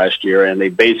City last year, and they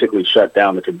basically shut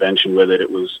down the convention with it.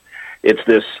 It's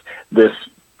this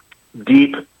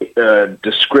deep,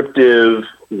 descriptive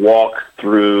walk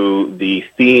through the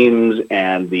themes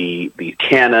and the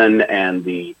canon and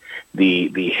the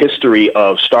history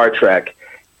of Star Trek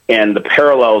and the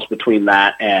parallels between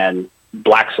that and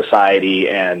Black society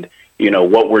and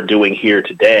what we're doing here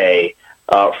today.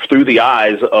 Through the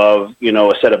eyes of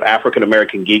a set of African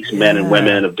American geeks, men and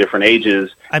women of different ages.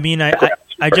 I mean,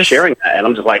 I just sharing that, and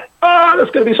I'm just like,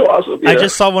 that's going to be so awesome. I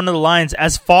just saw one of the lines.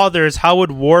 As fathers, how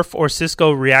would Worf or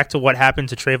Sisko react to what happened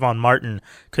to Trayvon Martin?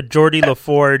 Could Geordi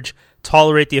LaForge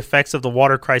tolerate the effects of the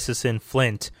water crisis in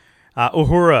Flint?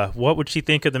 Uhura, what would she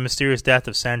think of the mysterious death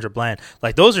of Sandra Bland?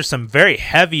 Like, those are some very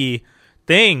heavy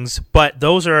things, but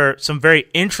those are some very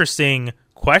interesting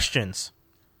questions.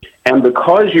 And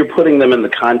because you're putting them in the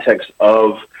context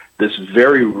of this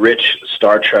very rich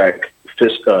Star Trek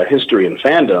history and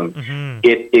fandom,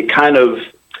 it kind of,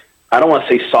 I don't want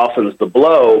to say softens the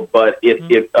blow, but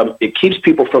it keeps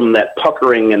people from that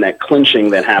puckering and that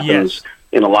clinching that happens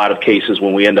in a lot of cases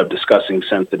when we end up discussing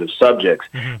sensitive subjects,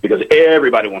 because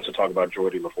everybody wants to talk about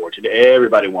Geordi LaForge, and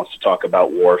everybody wants to talk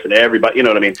about Worf, and everybody, you know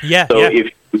what I mean? Yeah. So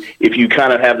if you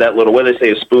kind of have that little, what do they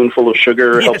say, a spoonful of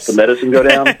sugar helps the medicine go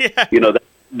down,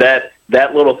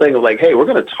 that little thing of like, hey, we're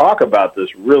going to talk about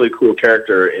this really cool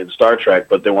character in Star Trek,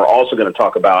 but then we're also going to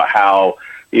talk about how,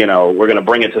 we're going to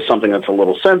bring it to something that's a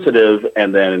little sensitive,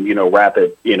 and then, wrap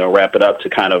it up to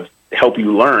kind of help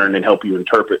you learn and help you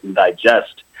interpret and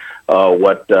digest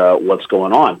what's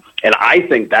going on. And I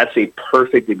think that's a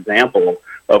perfect example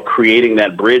of creating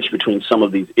that bridge between some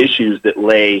of these issues that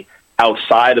lay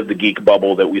outside of the geek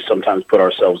bubble that we sometimes put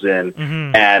ourselves in,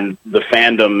 and the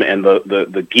fandom and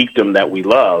the geekdom that we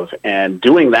love. And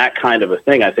doing that kind of a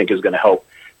thing, I think, is going to help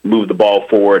move the ball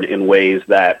forward in ways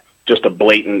that just a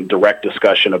blatant, direct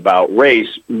discussion about race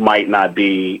might not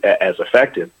be as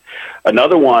effective.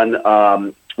 Another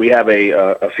one, we have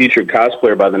a featured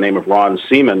cosplayer by the name of Ron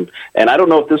Seaman, and I don't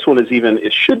know if this one is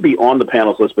it should be on the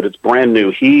panels list, but it's brand new.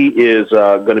 He is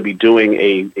going to be doing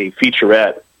a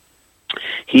featurette.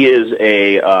 He is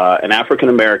an African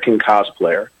American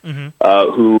cosplayer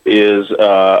who is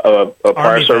a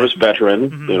prior service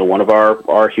veteran, one of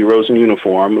our heroes in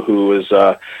uniform, who is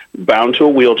bound to a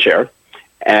wheelchair,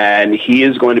 and he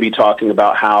is going to be talking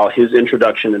about how his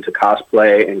introduction into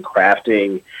cosplay and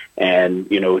crafting and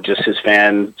just his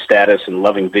fan status and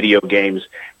loving video games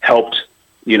helped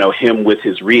him with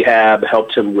his rehab,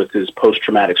 helped him with his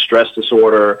post-traumatic stress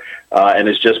disorder, and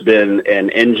has just been an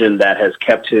engine that has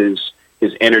kept his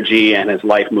energy and his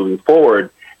life moving forward,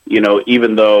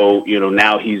 even though,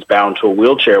 now he's bound to a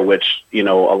wheelchair, which, a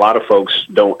lot of folks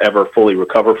don't ever fully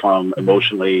recover from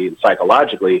emotionally and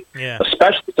psychologically,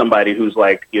 especially somebody who's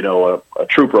like, a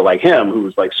trooper like him,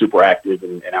 who's like super active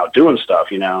and out doing stuff,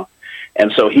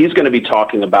 And so he's going to be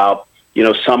talking about,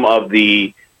 some of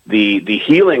the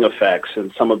healing effects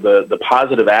and some of the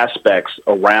positive aspects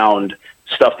around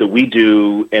stuff that we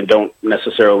do and don't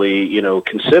necessarily,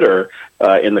 consider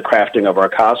in the crafting of our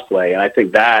cosplay. And I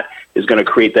think that is going to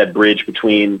create that bridge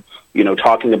between,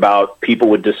 talking about people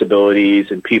with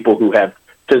disabilities and people who have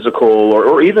physical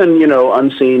or even,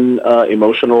 unseen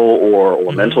emotional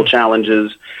or mental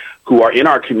challenges who are in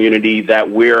our community that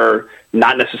we're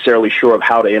not necessarily sure of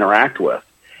how to interact with.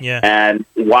 Yeah. And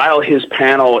while his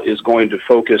panel is going to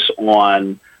focus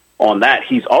on that,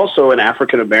 he's also an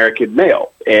African-American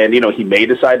male. And, he may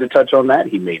decide to touch on that.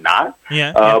 He may not.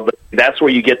 But that's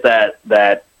where you get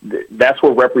that's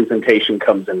where representation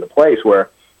comes into place, where,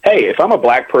 hey, if I'm a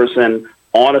black person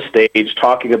on a stage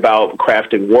talking about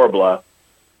crafting Warbler,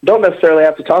 don't necessarily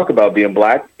have to talk about being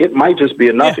black. It might just be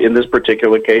enough in this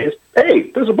particular case.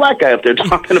 Hey, there's a black guy up there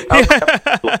talking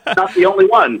about not the only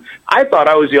one. I thought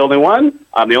I was the only one.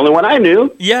 I'm the only one I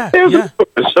knew.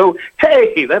 So,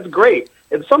 hey, that's great.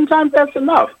 And sometimes that's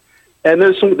enough. And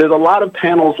there's a lot of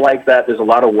panels like that. There's a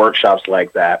lot of workshops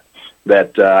like that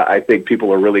I think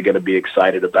people are really going to be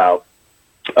excited about.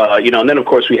 And then, of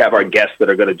course, we have our guests that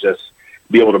are going to just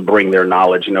be able to bring their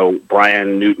knowledge.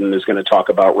 Brian Newton is going to talk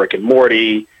about Rick and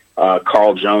Morty.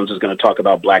 Carl Jones is going to talk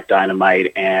about Black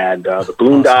Dynamite and the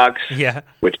Boondocks,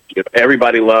 which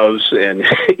everybody loves, and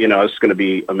it's going to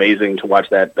be amazing to watch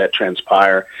that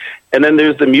transpire. And then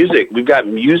there's the music. We've got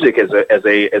music as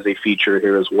a feature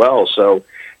here as well. So,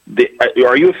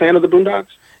 are you a fan of the Boondocks?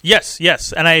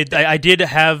 Yes, and I did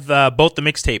have both the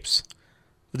mixtapes,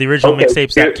 the original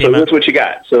mixtapes that came out. That's what you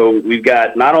got. So we've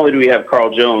got, not only do we have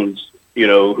Carl Jones,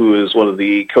 who is one of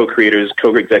the co-creators,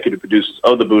 co-executive producers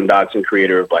of the Boondocks and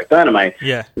creator of Black Dynamite.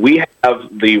 Yeah. We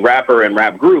have the rapper and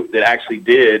rap group that actually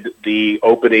did the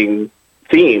opening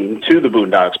theme to the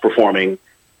Boondocks performing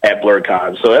at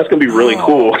BlurredCon. So that's going to be really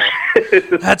cool.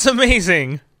 That's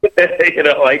amazing.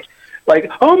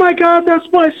 Like, oh my God,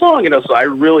 that's my song. So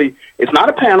it's not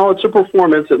a panel, it's a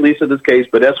performance, at least in this case,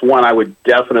 but that's one I would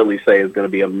definitely say is going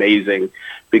to be amazing,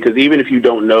 because even if you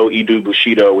don't know Edu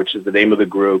Bushido, which is the name of the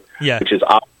group, which is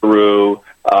Aperu,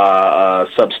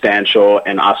 Substantial,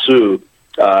 and Asu,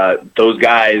 those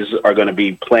guys are going to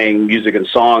be playing music and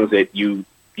songs that you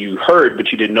heard,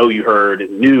 but you didn't know you heard,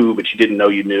 and knew, but you didn't know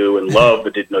you knew, and loved,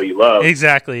 but didn't know you loved.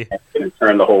 Exactly. And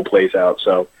turn the whole place out.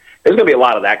 So there's going to be a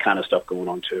lot of that kind of stuff going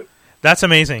on, too. That's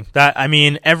amazing.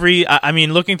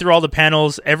 Looking through all the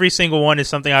panels, every single one is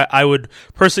something I would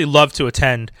personally love to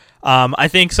attend. I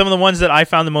think some of the ones that I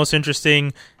found the most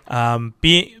interesting,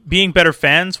 being better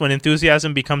fans when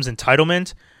enthusiasm becomes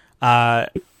entitlement.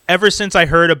 Ever since I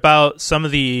heard about some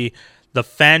of the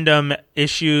fandom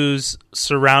issues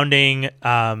surrounding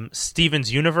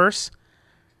Steven's universe,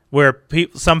 where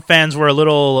some fans were a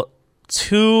little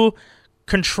too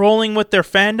controlling with their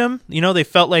fandom. They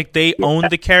felt like they owned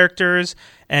the characters,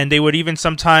 and they would even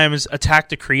sometimes attack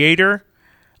the creator.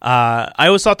 I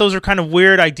always thought those were kind of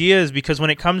weird ideas, because when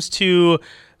it comes to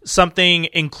something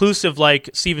inclusive like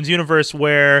Steven's universe,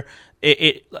 where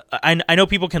I know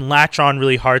people can latch on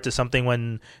really hard to something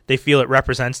when they feel it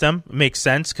represents them. It makes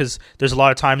sense, because there's a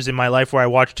lot of times in my life where I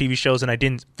watch TV shows and I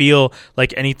didn't feel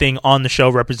like anything on the show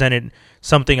represented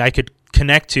something I could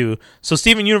connect to. So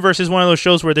Steven Universe is one of those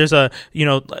shows where there's a,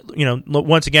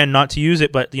 once again, not to use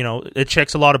it, but it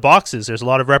checks a lot of boxes. There's a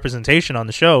lot of representation on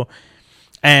the show.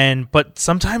 But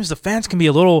sometimes the fans can be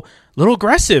a little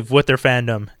aggressive with their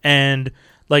fandom. And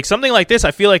like something like this,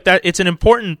 I feel like that it's an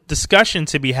important discussion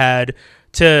to be had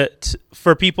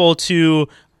for people to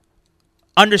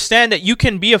understand that you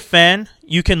can be a fan,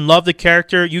 you can love the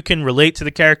character, you can relate to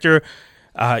the character,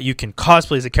 you can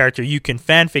cosplay as a character, you can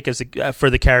fanfic for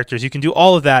the characters, you can do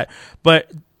all of that,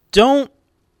 but don't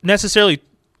necessarily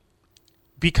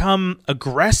become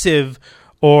aggressive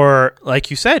or, like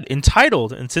you said,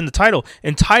 entitled. It's in the title.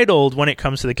 Entitled when it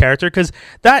comes to the character, because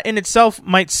that in itself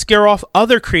might scare off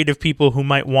other creative people who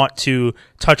might want to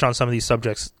touch on some of these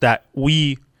subjects that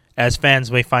we as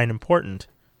fans may find important.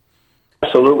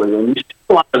 Absolutely. And we see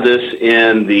a lot of this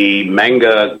in the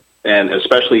manga, and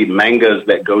especially mangas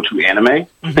that go to anime,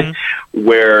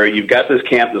 where you've got this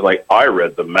camp that's like, I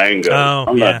read the manga.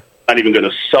 I'm not even going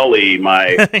to sully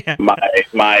my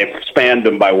my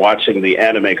fandom by watching the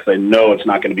anime, because I know it's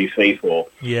not going to be faithful.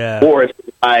 Yeah. Or it's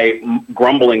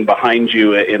grumbling behind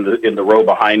you in the row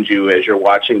behind you as you're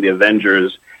watching the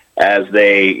Avengers, as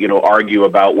they argue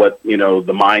about what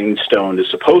the Mind Stone is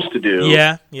supposed to do.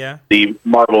 Yeah. The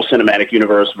Marvel Cinematic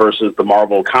Universe versus the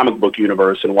Marvel comic book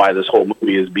universe, and why this whole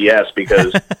movie is BS,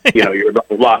 because you're blah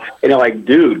blah blah. And you're like,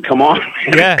 dude, come on.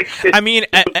 Yeah. I mean,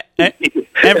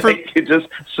 you just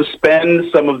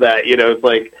suspend some of that. It's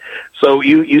like, so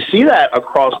you see that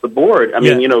across the board. I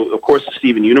mean, of course, the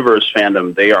Steven Universe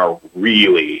fandom, they are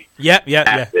really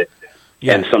active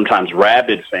and sometimes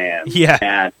rabid fans.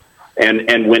 Yeah.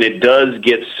 And when it does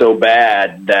get so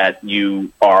bad that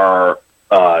you are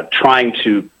trying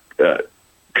to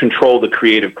control the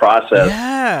creative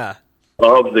process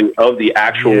of the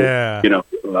actual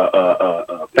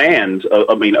fans,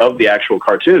 of the actual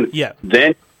cartoon,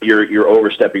 then you're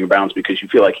overstepping your bounds, because you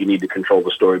feel like you need to control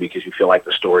the story, because you feel like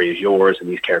the story is yours and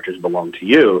these characters belong to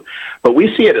you. But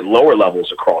we see it at lower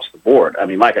levels across the board. I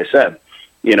mean, like I said,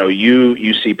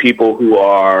 you see people who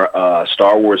are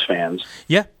Star Wars fans.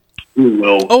 Yeah. Who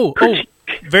will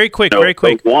very quick.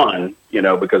 One,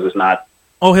 because it's not.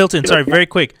 Oh, Hilton, sorry, very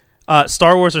quick.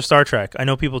 Star Wars or Star Trek? I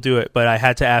know people do it, but I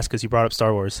had to ask because you brought up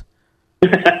Star Wars.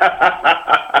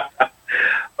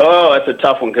 Oh, that's a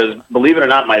tough one, because believe it or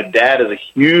not, my dad is a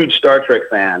huge Star Trek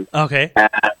fan. Okay.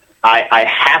 I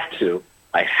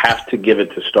have to give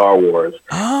it to Star Wars.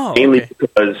 Oh, mainly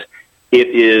because it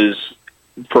is.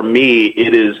 For me,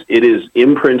 it is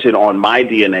imprinted on my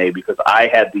DNA, because I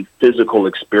had the physical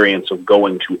experience of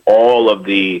going to all of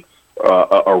the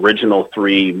original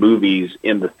 3 movies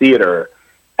in the theater,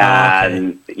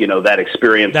 and that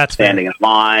experience of standing in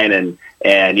line, and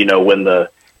when the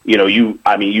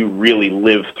you really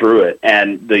live through it.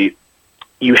 And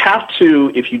you have to,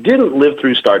 if you didn't live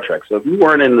through Star Trek, so if you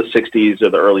weren't in the 60s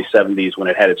or the early 70s when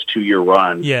it had its 2-year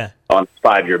run on a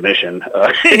 5-year mission,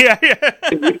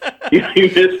 you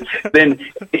missed, then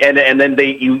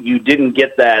you didn't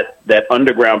get that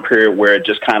underground period where it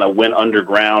just kind of went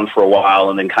underground for a while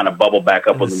and then kind of bubbled back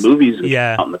up with the movies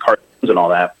and the cartoons and all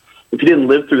that. If you didn't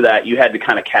live through that, you had to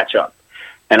kind of catch up.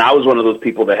 And I was one of those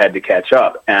people that had to catch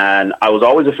up. And I was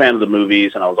always a fan of the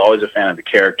movies, and I was always a fan of the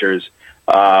characters.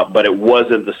 But it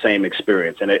wasn't the same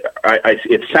experience, and it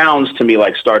sounds to me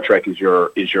like Star Trek is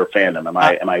your fandom. Am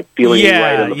I feeling you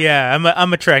right?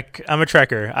 I'm a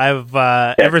Trekker. I've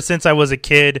ever since I was a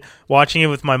kid watching it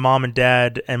with my mom and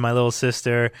dad and my little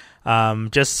sister.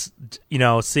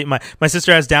 See, my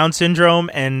sister has Down syndrome,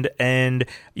 and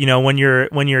when you're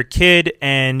a kid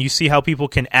and you see how people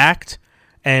can act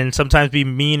and sometimes be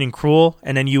mean and cruel,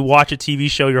 and then you watch a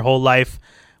TV show your whole life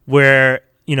where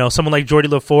someone like Geordi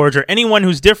LaForge or anyone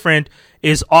who's different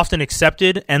is often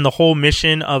accepted, and the whole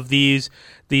mission of these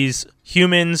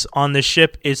humans on the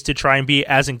ship is to try and be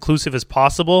as inclusive as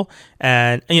possible.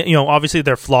 And obviously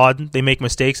they're flawed, they make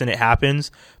mistakes, and it happens.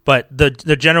 But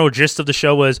the general gist of the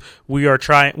show was we are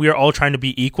all trying to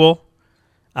be equal.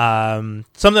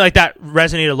 Something like that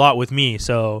resonated a lot with me.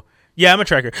 So yeah, I'm a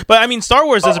Trekker. But I mean, Star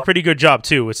Wars does a pretty good job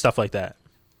too with stuff like that.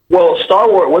 Well,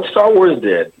 what Star Wars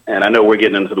did, and I know we're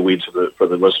getting into the weeds for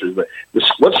the listeners, but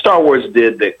what Star Wars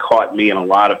did that caught me and a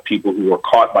lot of people who were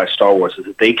caught by Star Wars is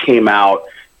that they came out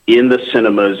in the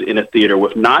cinemas, in a theater,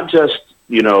 with not just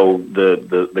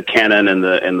the canon and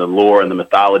the lore and the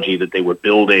mythology that they were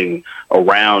building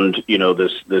around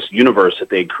this universe that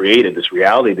they created, this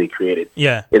reality they created.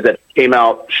 Yeah, is that they came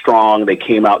out strong, they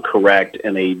came out correct,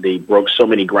 and they broke so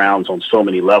many grounds on so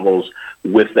many levels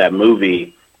with that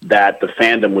movie that the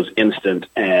fandom was instant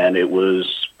and it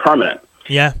was permanent.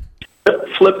 Yeah.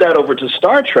 Flip that over to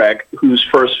Star Trek, whose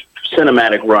first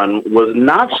cinematic run was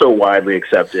not so widely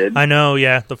accepted. I know,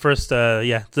 yeah. The first,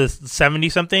 the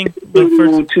 70-something?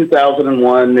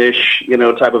 2001-ish,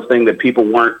 type of thing that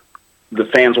the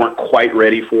fans weren't quite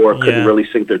ready for, couldn't really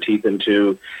sink their teeth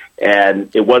into. And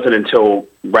it wasn't until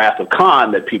Wrath of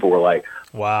Khan that people were like,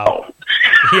 wow.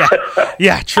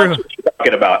 Yeah, true. That's what you're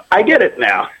talking about. I get it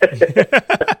now.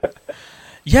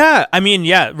 Yeah, I mean,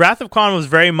 Wrath of Khan was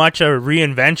very much a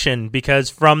reinvention, because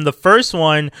from the first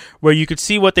one where you could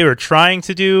see what they were trying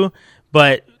to do,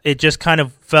 but it just kind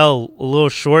of fell a little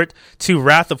short, to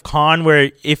Wrath of Khan,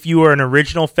 where if you were an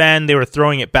original fan, they were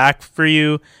throwing it back for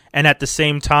you, and at the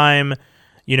same time,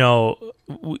 you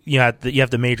have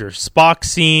the major Spock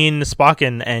scene, Spock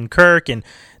and Kirk, and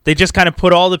they just kind of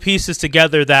put all the pieces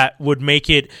together that would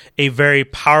make it a very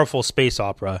powerful space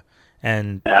opera.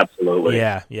 And absolutely,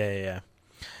 yeah.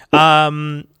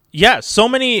 So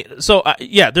many. So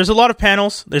there's a lot of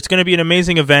panels. It's going to be an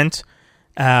amazing event.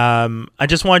 I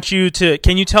just want you to.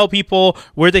 Can you tell people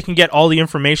where they can get all the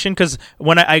information? Because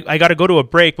when I got to go to a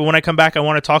break, but when I come back, I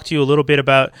want to talk to you a little bit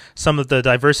about some of the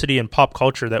diversity in pop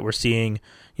culture that we're seeing.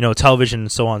 Television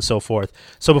and so on and so forth.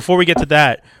 So before we get to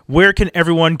that, where can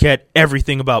everyone get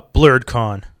everything about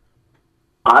BlurredCon?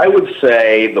 I would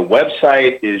say the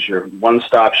website is your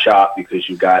one-stop shop, because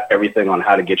you've got everything on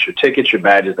how to get your tickets, your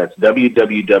badges. That's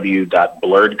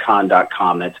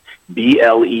www.blurredcon.com. That's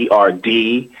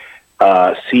BLERDCON,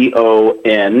 as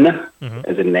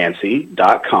in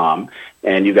Nancy.com.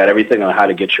 And you've got everything on how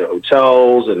to get your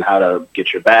hotels and how to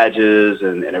get your badges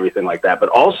and everything like that. But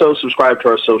also subscribe to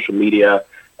our social media,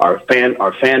 our fan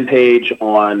page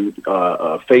on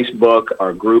Facebook,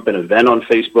 our group and event on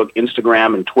Facebook,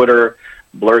 Instagram, and Twitter.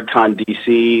 BlurredCon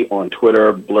DC on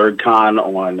Twitter, BlurredCon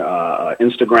on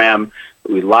Instagram.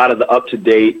 A lot of the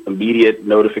up-to-date, immediate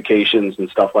notifications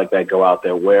and stuff like that go out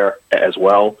there as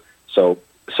well. So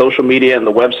social media and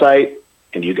the website,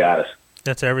 and you got us.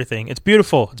 That's everything. It's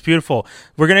beautiful. It's beautiful.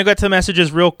 We're going to get to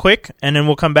messages real quick, and then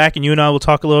we'll come back, and you and I will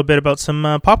talk a little bit about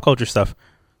some pop culture stuff.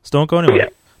 So don't go anywhere. Yeah.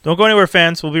 Don't go anywhere,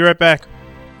 fans. We'll be right back.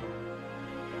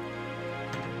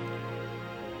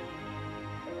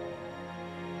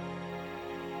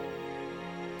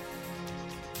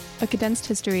 A condensed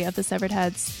history of the severed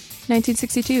heads.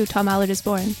 1962, Tom Allard is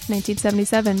born.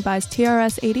 1977, buys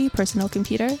TRS-80 personal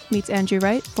computer, meets Andrew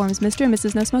Wright, forms Mr. and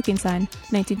Mrs. No Smoking Sign.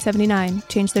 1979,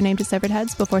 changed their name to Severed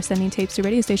Heads before sending tapes to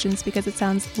radio stations because it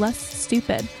sounds less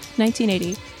stupid.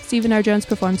 1980, Stephen R. Jones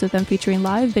performs with them featuring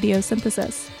live video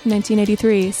synthesis.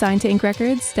 1983, signed to Ink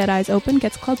Records, Dead Eyes Open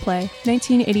gets club play.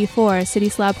 1984, City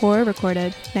Slab Horror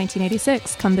recorded.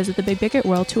 1986, Come Visit the Big Bigot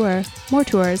World Tour. More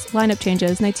tours, lineup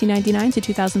changes. 1999 to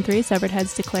 2003, Severed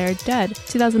Heads declared dead.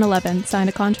 2011, signed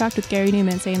a contract with Gary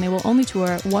Newman saying they will only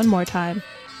tour one more time.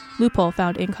 loophole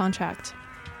found in contract.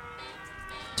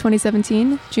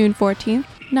 2017, June 14th,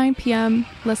 9 p.m.,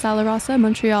 La Sala Rossa,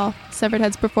 Montreal. Severed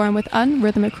Heads perform with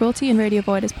Rhythmic Cruelty and Radio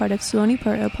Void as part of Suoni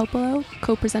per il Popolo,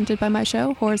 co-presented by my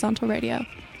show, Horizontal Radio.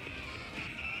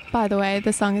 By the way,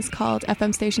 the song is called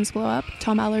FM Stations Blow Up.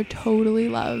 Tom Allard totally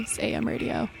loves AM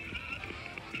radio.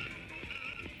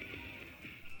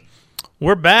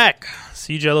 We're back.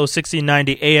 CJLO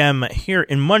 1690 AM here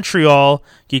in Montreal.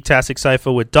 Geektastic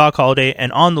Cypher with Doc Holliday,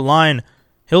 and on the line,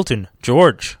 Hilton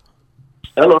George.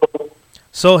 Hello.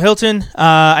 So, Hilton,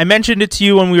 I mentioned it to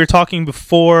you when we were talking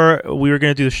before we were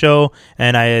going to do the show,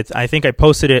 and I think I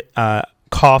posted it,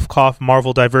 cough, cough,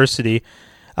 Marvel diversity.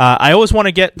 I always want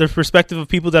to get the perspective of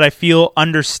people that I feel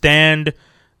understand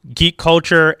geek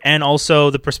culture, and also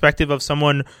the perspective of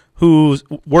someone who's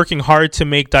working hard to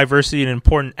make diversity an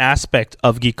important aspect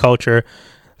of geek culture.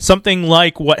 Something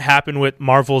like what happened with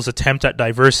Marvel's attempt at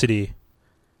diversity.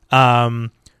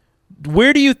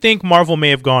 Where do you think Marvel may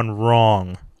have gone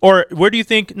wrong? Or where do you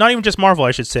think, not even just Marvel, I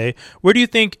should say, where do you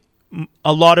think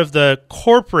a lot of the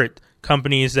corporate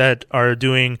companies that are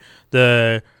doing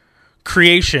the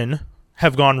creation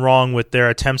have gone wrong with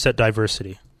their attempts at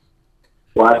diversity?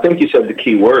 Well, I think you said the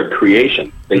key word,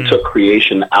 creation. They took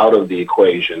creation out of the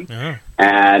equation.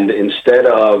 And instead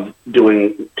of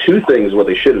doing two things, what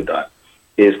they should have done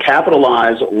is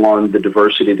capitalize on the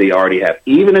diversity they already have,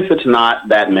 even if it's not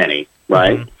that many,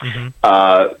 right?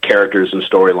 Characters and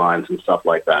storylines and stuff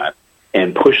like that,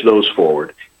 and push those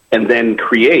forward. And then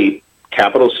create,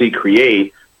 capital C,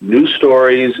 create new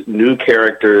stories, new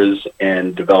characters,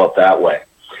 and develop that way.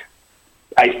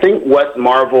 I think what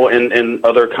Marvel and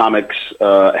other comics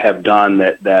have done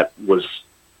that was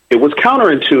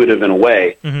counterintuitive in a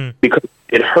way, because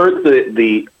it hurt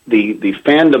the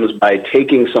fandoms by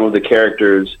taking some of the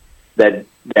characters that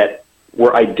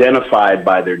were identified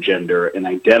by their gender and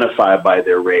identified by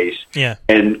their race,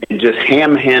 and just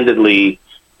ham-handedly,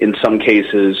 in some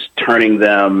cases, turning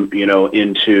them,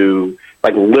 into,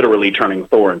 like, literally turning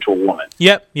Thor into a woman.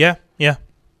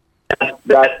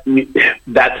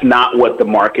 That's not what the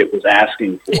market was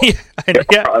asking for.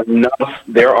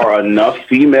 There are enough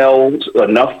females,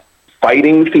 enough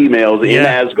fighting females in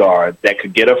Asgard that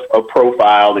could get a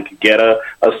profile, that could get a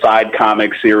side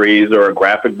comic series or a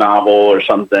graphic novel or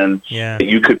something that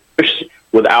you could push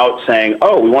without saying,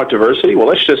 oh, we want diversity? Well,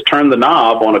 let's just turn the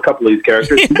knob on a couple of these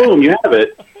characters and boom, you have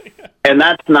it. And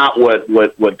that's not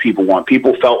what people want.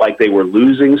 People felt like they were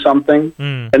losing something.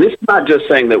 And this is not just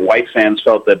saying that white fans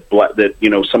felt that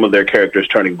some of their characters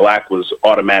turning black was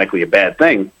automatically a bad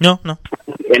thing. No.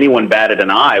 Anyone batted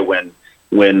an eye when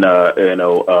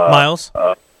Miles.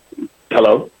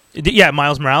 Hello. Yeah,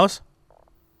 Miles Morales.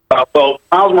 Well,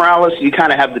 Miles Morales, you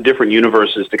kind of have the different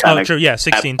universes to kind of. Oh, true. Yeah,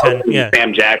 1610. Yeah.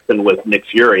 Sam Jackson with Nick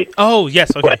Fury. Oh,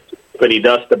 yes. Okay. But he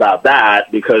does about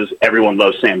that because everyone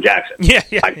loves Sam Jackson. Yeah.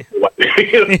 True.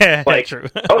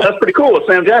 Oh, that's pretty cool with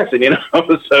Sam Jackson,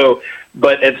 So,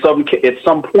 but at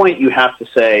some point you have to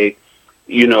say,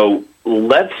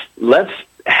 let's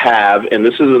have, and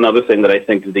this is another thing that I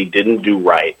think that they didn't do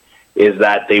right, is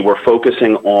that they were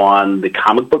focusing on the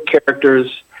comic book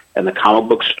characters and the comic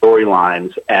book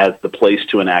storylines as the place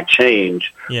to enact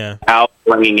change. Without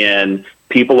bringing in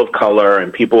people of color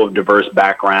and people of diverse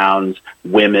backgrounds,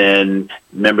 women,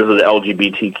 members of the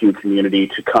LGBTQ community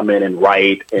to come in and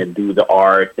write and do the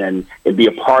art and be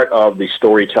a part of the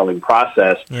storytelling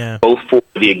process, both for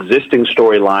the existing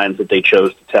storylines that they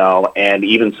chose to tell and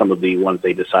even some of the ones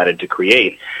they decided to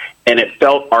create. And it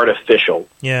felt artificial.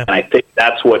 And I think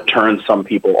that's what turned some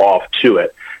people off to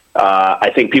it.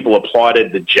 I think people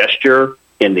applauded the gesture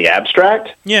in the abstract.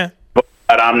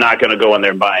 But I'm not going to go in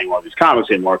there and buying all these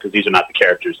comics anymore because these are not the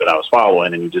characters that I was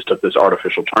following, and you just took this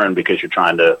artificial turn because you're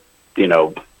trying to,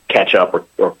 catch up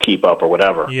or keep up or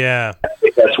whatever. I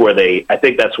think that's where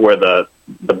the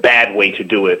bad way to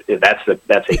do it. That's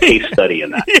a case study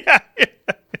in that.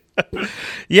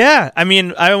 I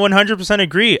mean, I 100%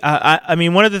 agree. I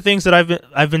mean, one of the things that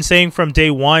I've been saying from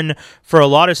day one for a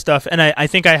lot of stuff, and I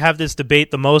think I have this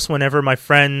debate the most whenever my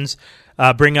friends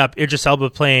bring up Idris Elba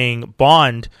playing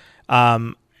Bond.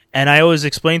 And I always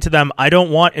explain to them, I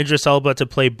don't want Idris Elba to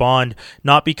play Bond,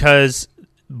 not because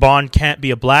Bond can't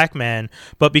be a black man,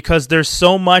 but because there's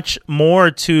so much more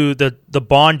to the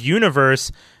Bond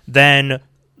universe than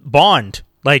Bond.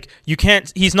 Like,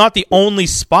 he's not the only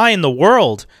spy in the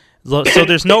world. So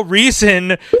there's no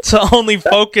reason to only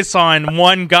focus on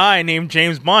one guy named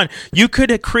James Bond. You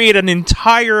could create an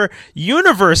entire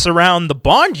universe around the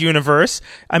Bond universe.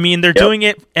 I mean, they're doing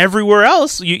it everywhere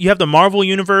else. You have the Marvel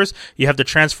universe, you have the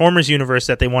Transformers universe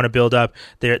that they want to build up.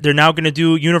 They're now going to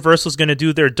do, Universal's going to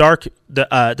do their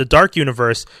the dark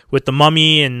universe with the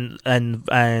Mummy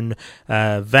and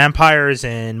vampires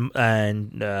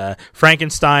and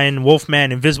Frankenstein,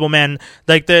 Wolfman, Invisible Man.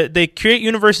 Like they create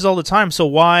universes all the time. So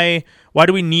why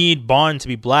do we need Bond to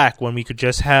be black when we could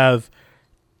just have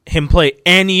him play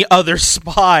any other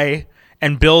spy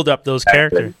and build up those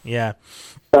characters? Yeah.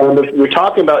 If we're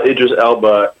talking about Idris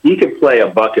Elba, he could play a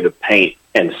bucket of paint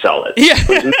and sell it. Yeah.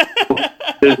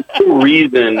 There's no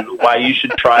reason why you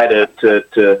should try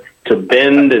to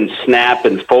bend and snap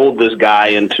and fold this guy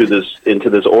into this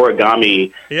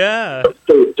origami. Yeah.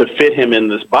 To fit him in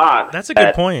this box. That's a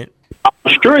good point.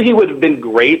 I'm sure he would have been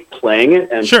great playing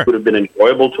it, and it would have been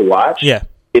enjoyable to watch. Yeah.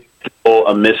 It's still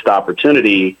a missed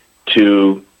opportunity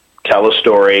to tell a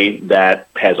story that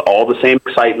has all the same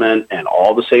excitement and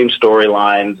all the same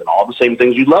storylines and all the same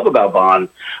things you love about Bond,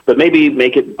 but maybe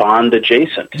make it Bond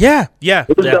adjacent. Yeah.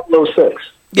 It was 006.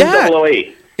 Yeah.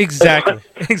 008. Exactly.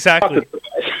 Yeah.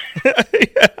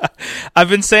 I've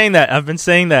been saying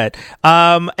that.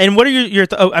 And what are your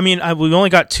we've only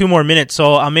got 2 more minutes,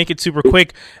 so I'll make it super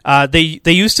quick. They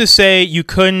used to say you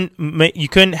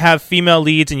couldn't have female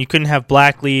leads and you couldn't have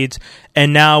black leads,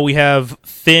 and now we have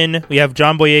Finn, we have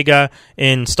John Boyega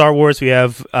in Star Wars, we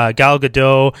have Gal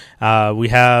Gadot, we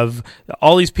have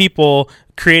all these people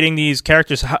creating these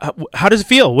characters. How does it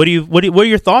feel? What are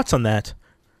your thoughts on that?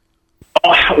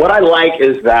 What I like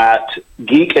is that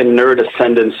geek and nerd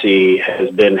ascendancy has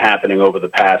been happening over the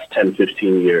past 10,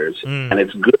 15 years. And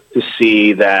it's good to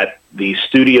see that the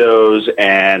studios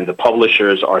and the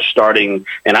publishers are starting,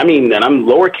 and I'm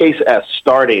lowercase s,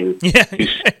 starting to see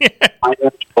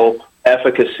financial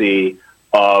efficacy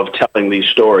of telling these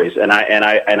stories. And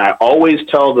I always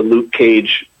tell the Luke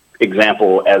Cage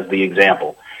example as the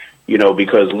example,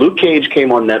 because Luke Cage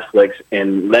came on Netflix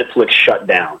and Netflix shut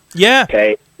down. Yeah.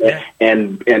 Okay. Yeah.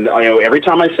 And every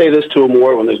time I say this to them,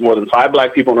 when there's more than 5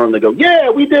 black people in the room, they go,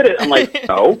 "Yeah, we did it." I'm like,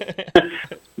 no.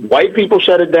 White people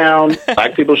shut it down.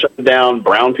 Black people shut it down.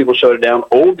 Brown people shut it down.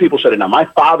 Old people shut it down. My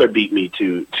father beat me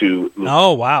to.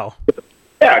 Oh, wow.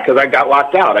 Yeah, because I got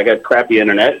locked out. I got crappy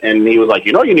internet, and he was like,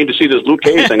 "You need to see this Luke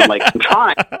Cage thing." I'm like, "I'm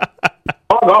trying."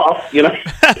 Log off.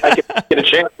 I can get a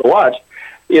chance to watch.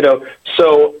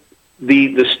 So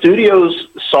the studios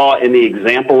saw in the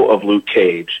example of Luke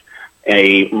Cage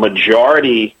a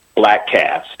majority black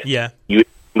cast,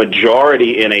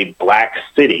 majority in a black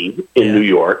city in New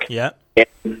York, and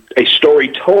a story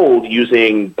told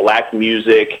using black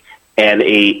music and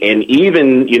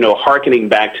even hearkening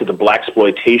back to the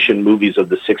blaxploitation movies of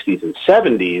the 60s and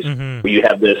 70s, where you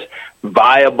have this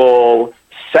viable,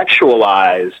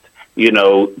 sexualized,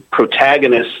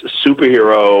 protagonist,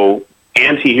 superhero,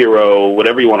 anti-hero,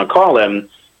 whatever you want to call him,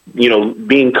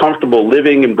 being comfortable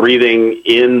living and breathing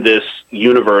in this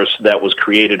universe that was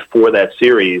created for that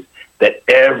series that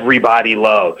everybody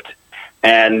loved.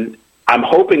 And I'm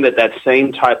hoping that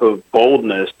same type of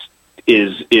boldness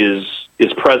is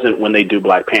present when they do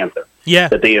Black Panther. Yeah.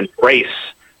 That they embrace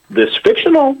this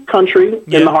fictional country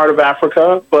in the heart of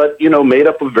Africa, but, made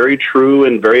up of very true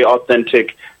and very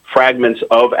authentic fragments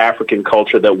of African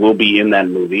culture that will be in that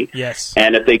movie. Yes.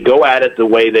 And if they go at it the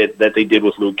way that they did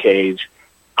with Luke Cage,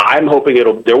 I'm hoping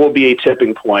there will be a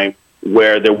tipping point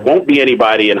where there won't be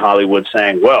anybody in Hollywood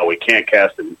saying, "Well, we can't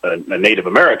cast a Native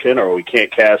American, or we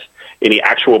can't cast any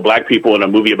actual black people in a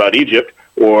movie about Egypt,"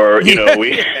 or if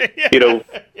we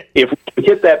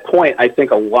hit that point, I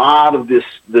think a lot of the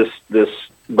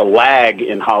lag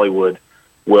in Hollywood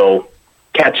will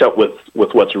catch up with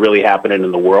what's really happening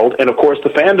in the world. And of course, the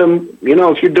fandom,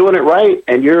 if you're doing it right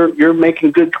and you're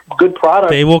making good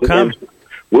product, they will come.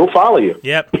 We'll follow you.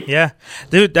 Yep. Yeah.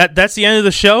 Dude, that's the end of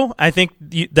the show. I think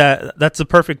that's the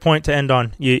perfect point to end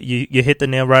on. You hit the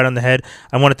nail right on the head.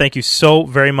 I want to thank you so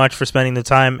very much for spending the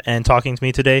time and talking to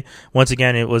me today. Once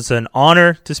again, it was an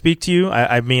honor to speak to you.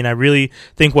 I really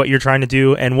think what you're trying to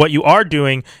do and what you are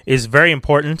doing is very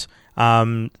important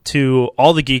to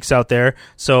all the geeks out there.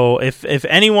 So if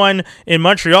anyone in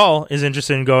Montreal is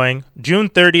interested in going, June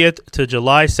 30th to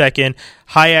July 2nd,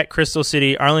 Hyatt Crystal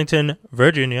City, Arlington,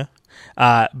 Virginia,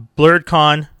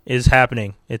 BlurredCon is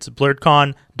happening. It's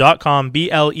blurredcon.com,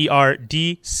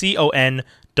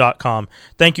 BLERDCON.com.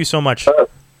 Thank you so much.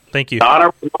 Thank you. The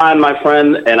honor was mine, my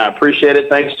friend, and I appreciate it.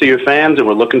 Thanks to your fans, and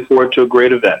we're looking forward to a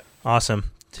great event. Awesome.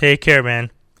 Take care,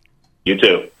 man. You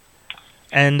too.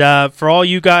 And for all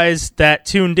you guys that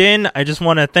tuned in, I just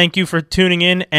want to thank you for tuning in.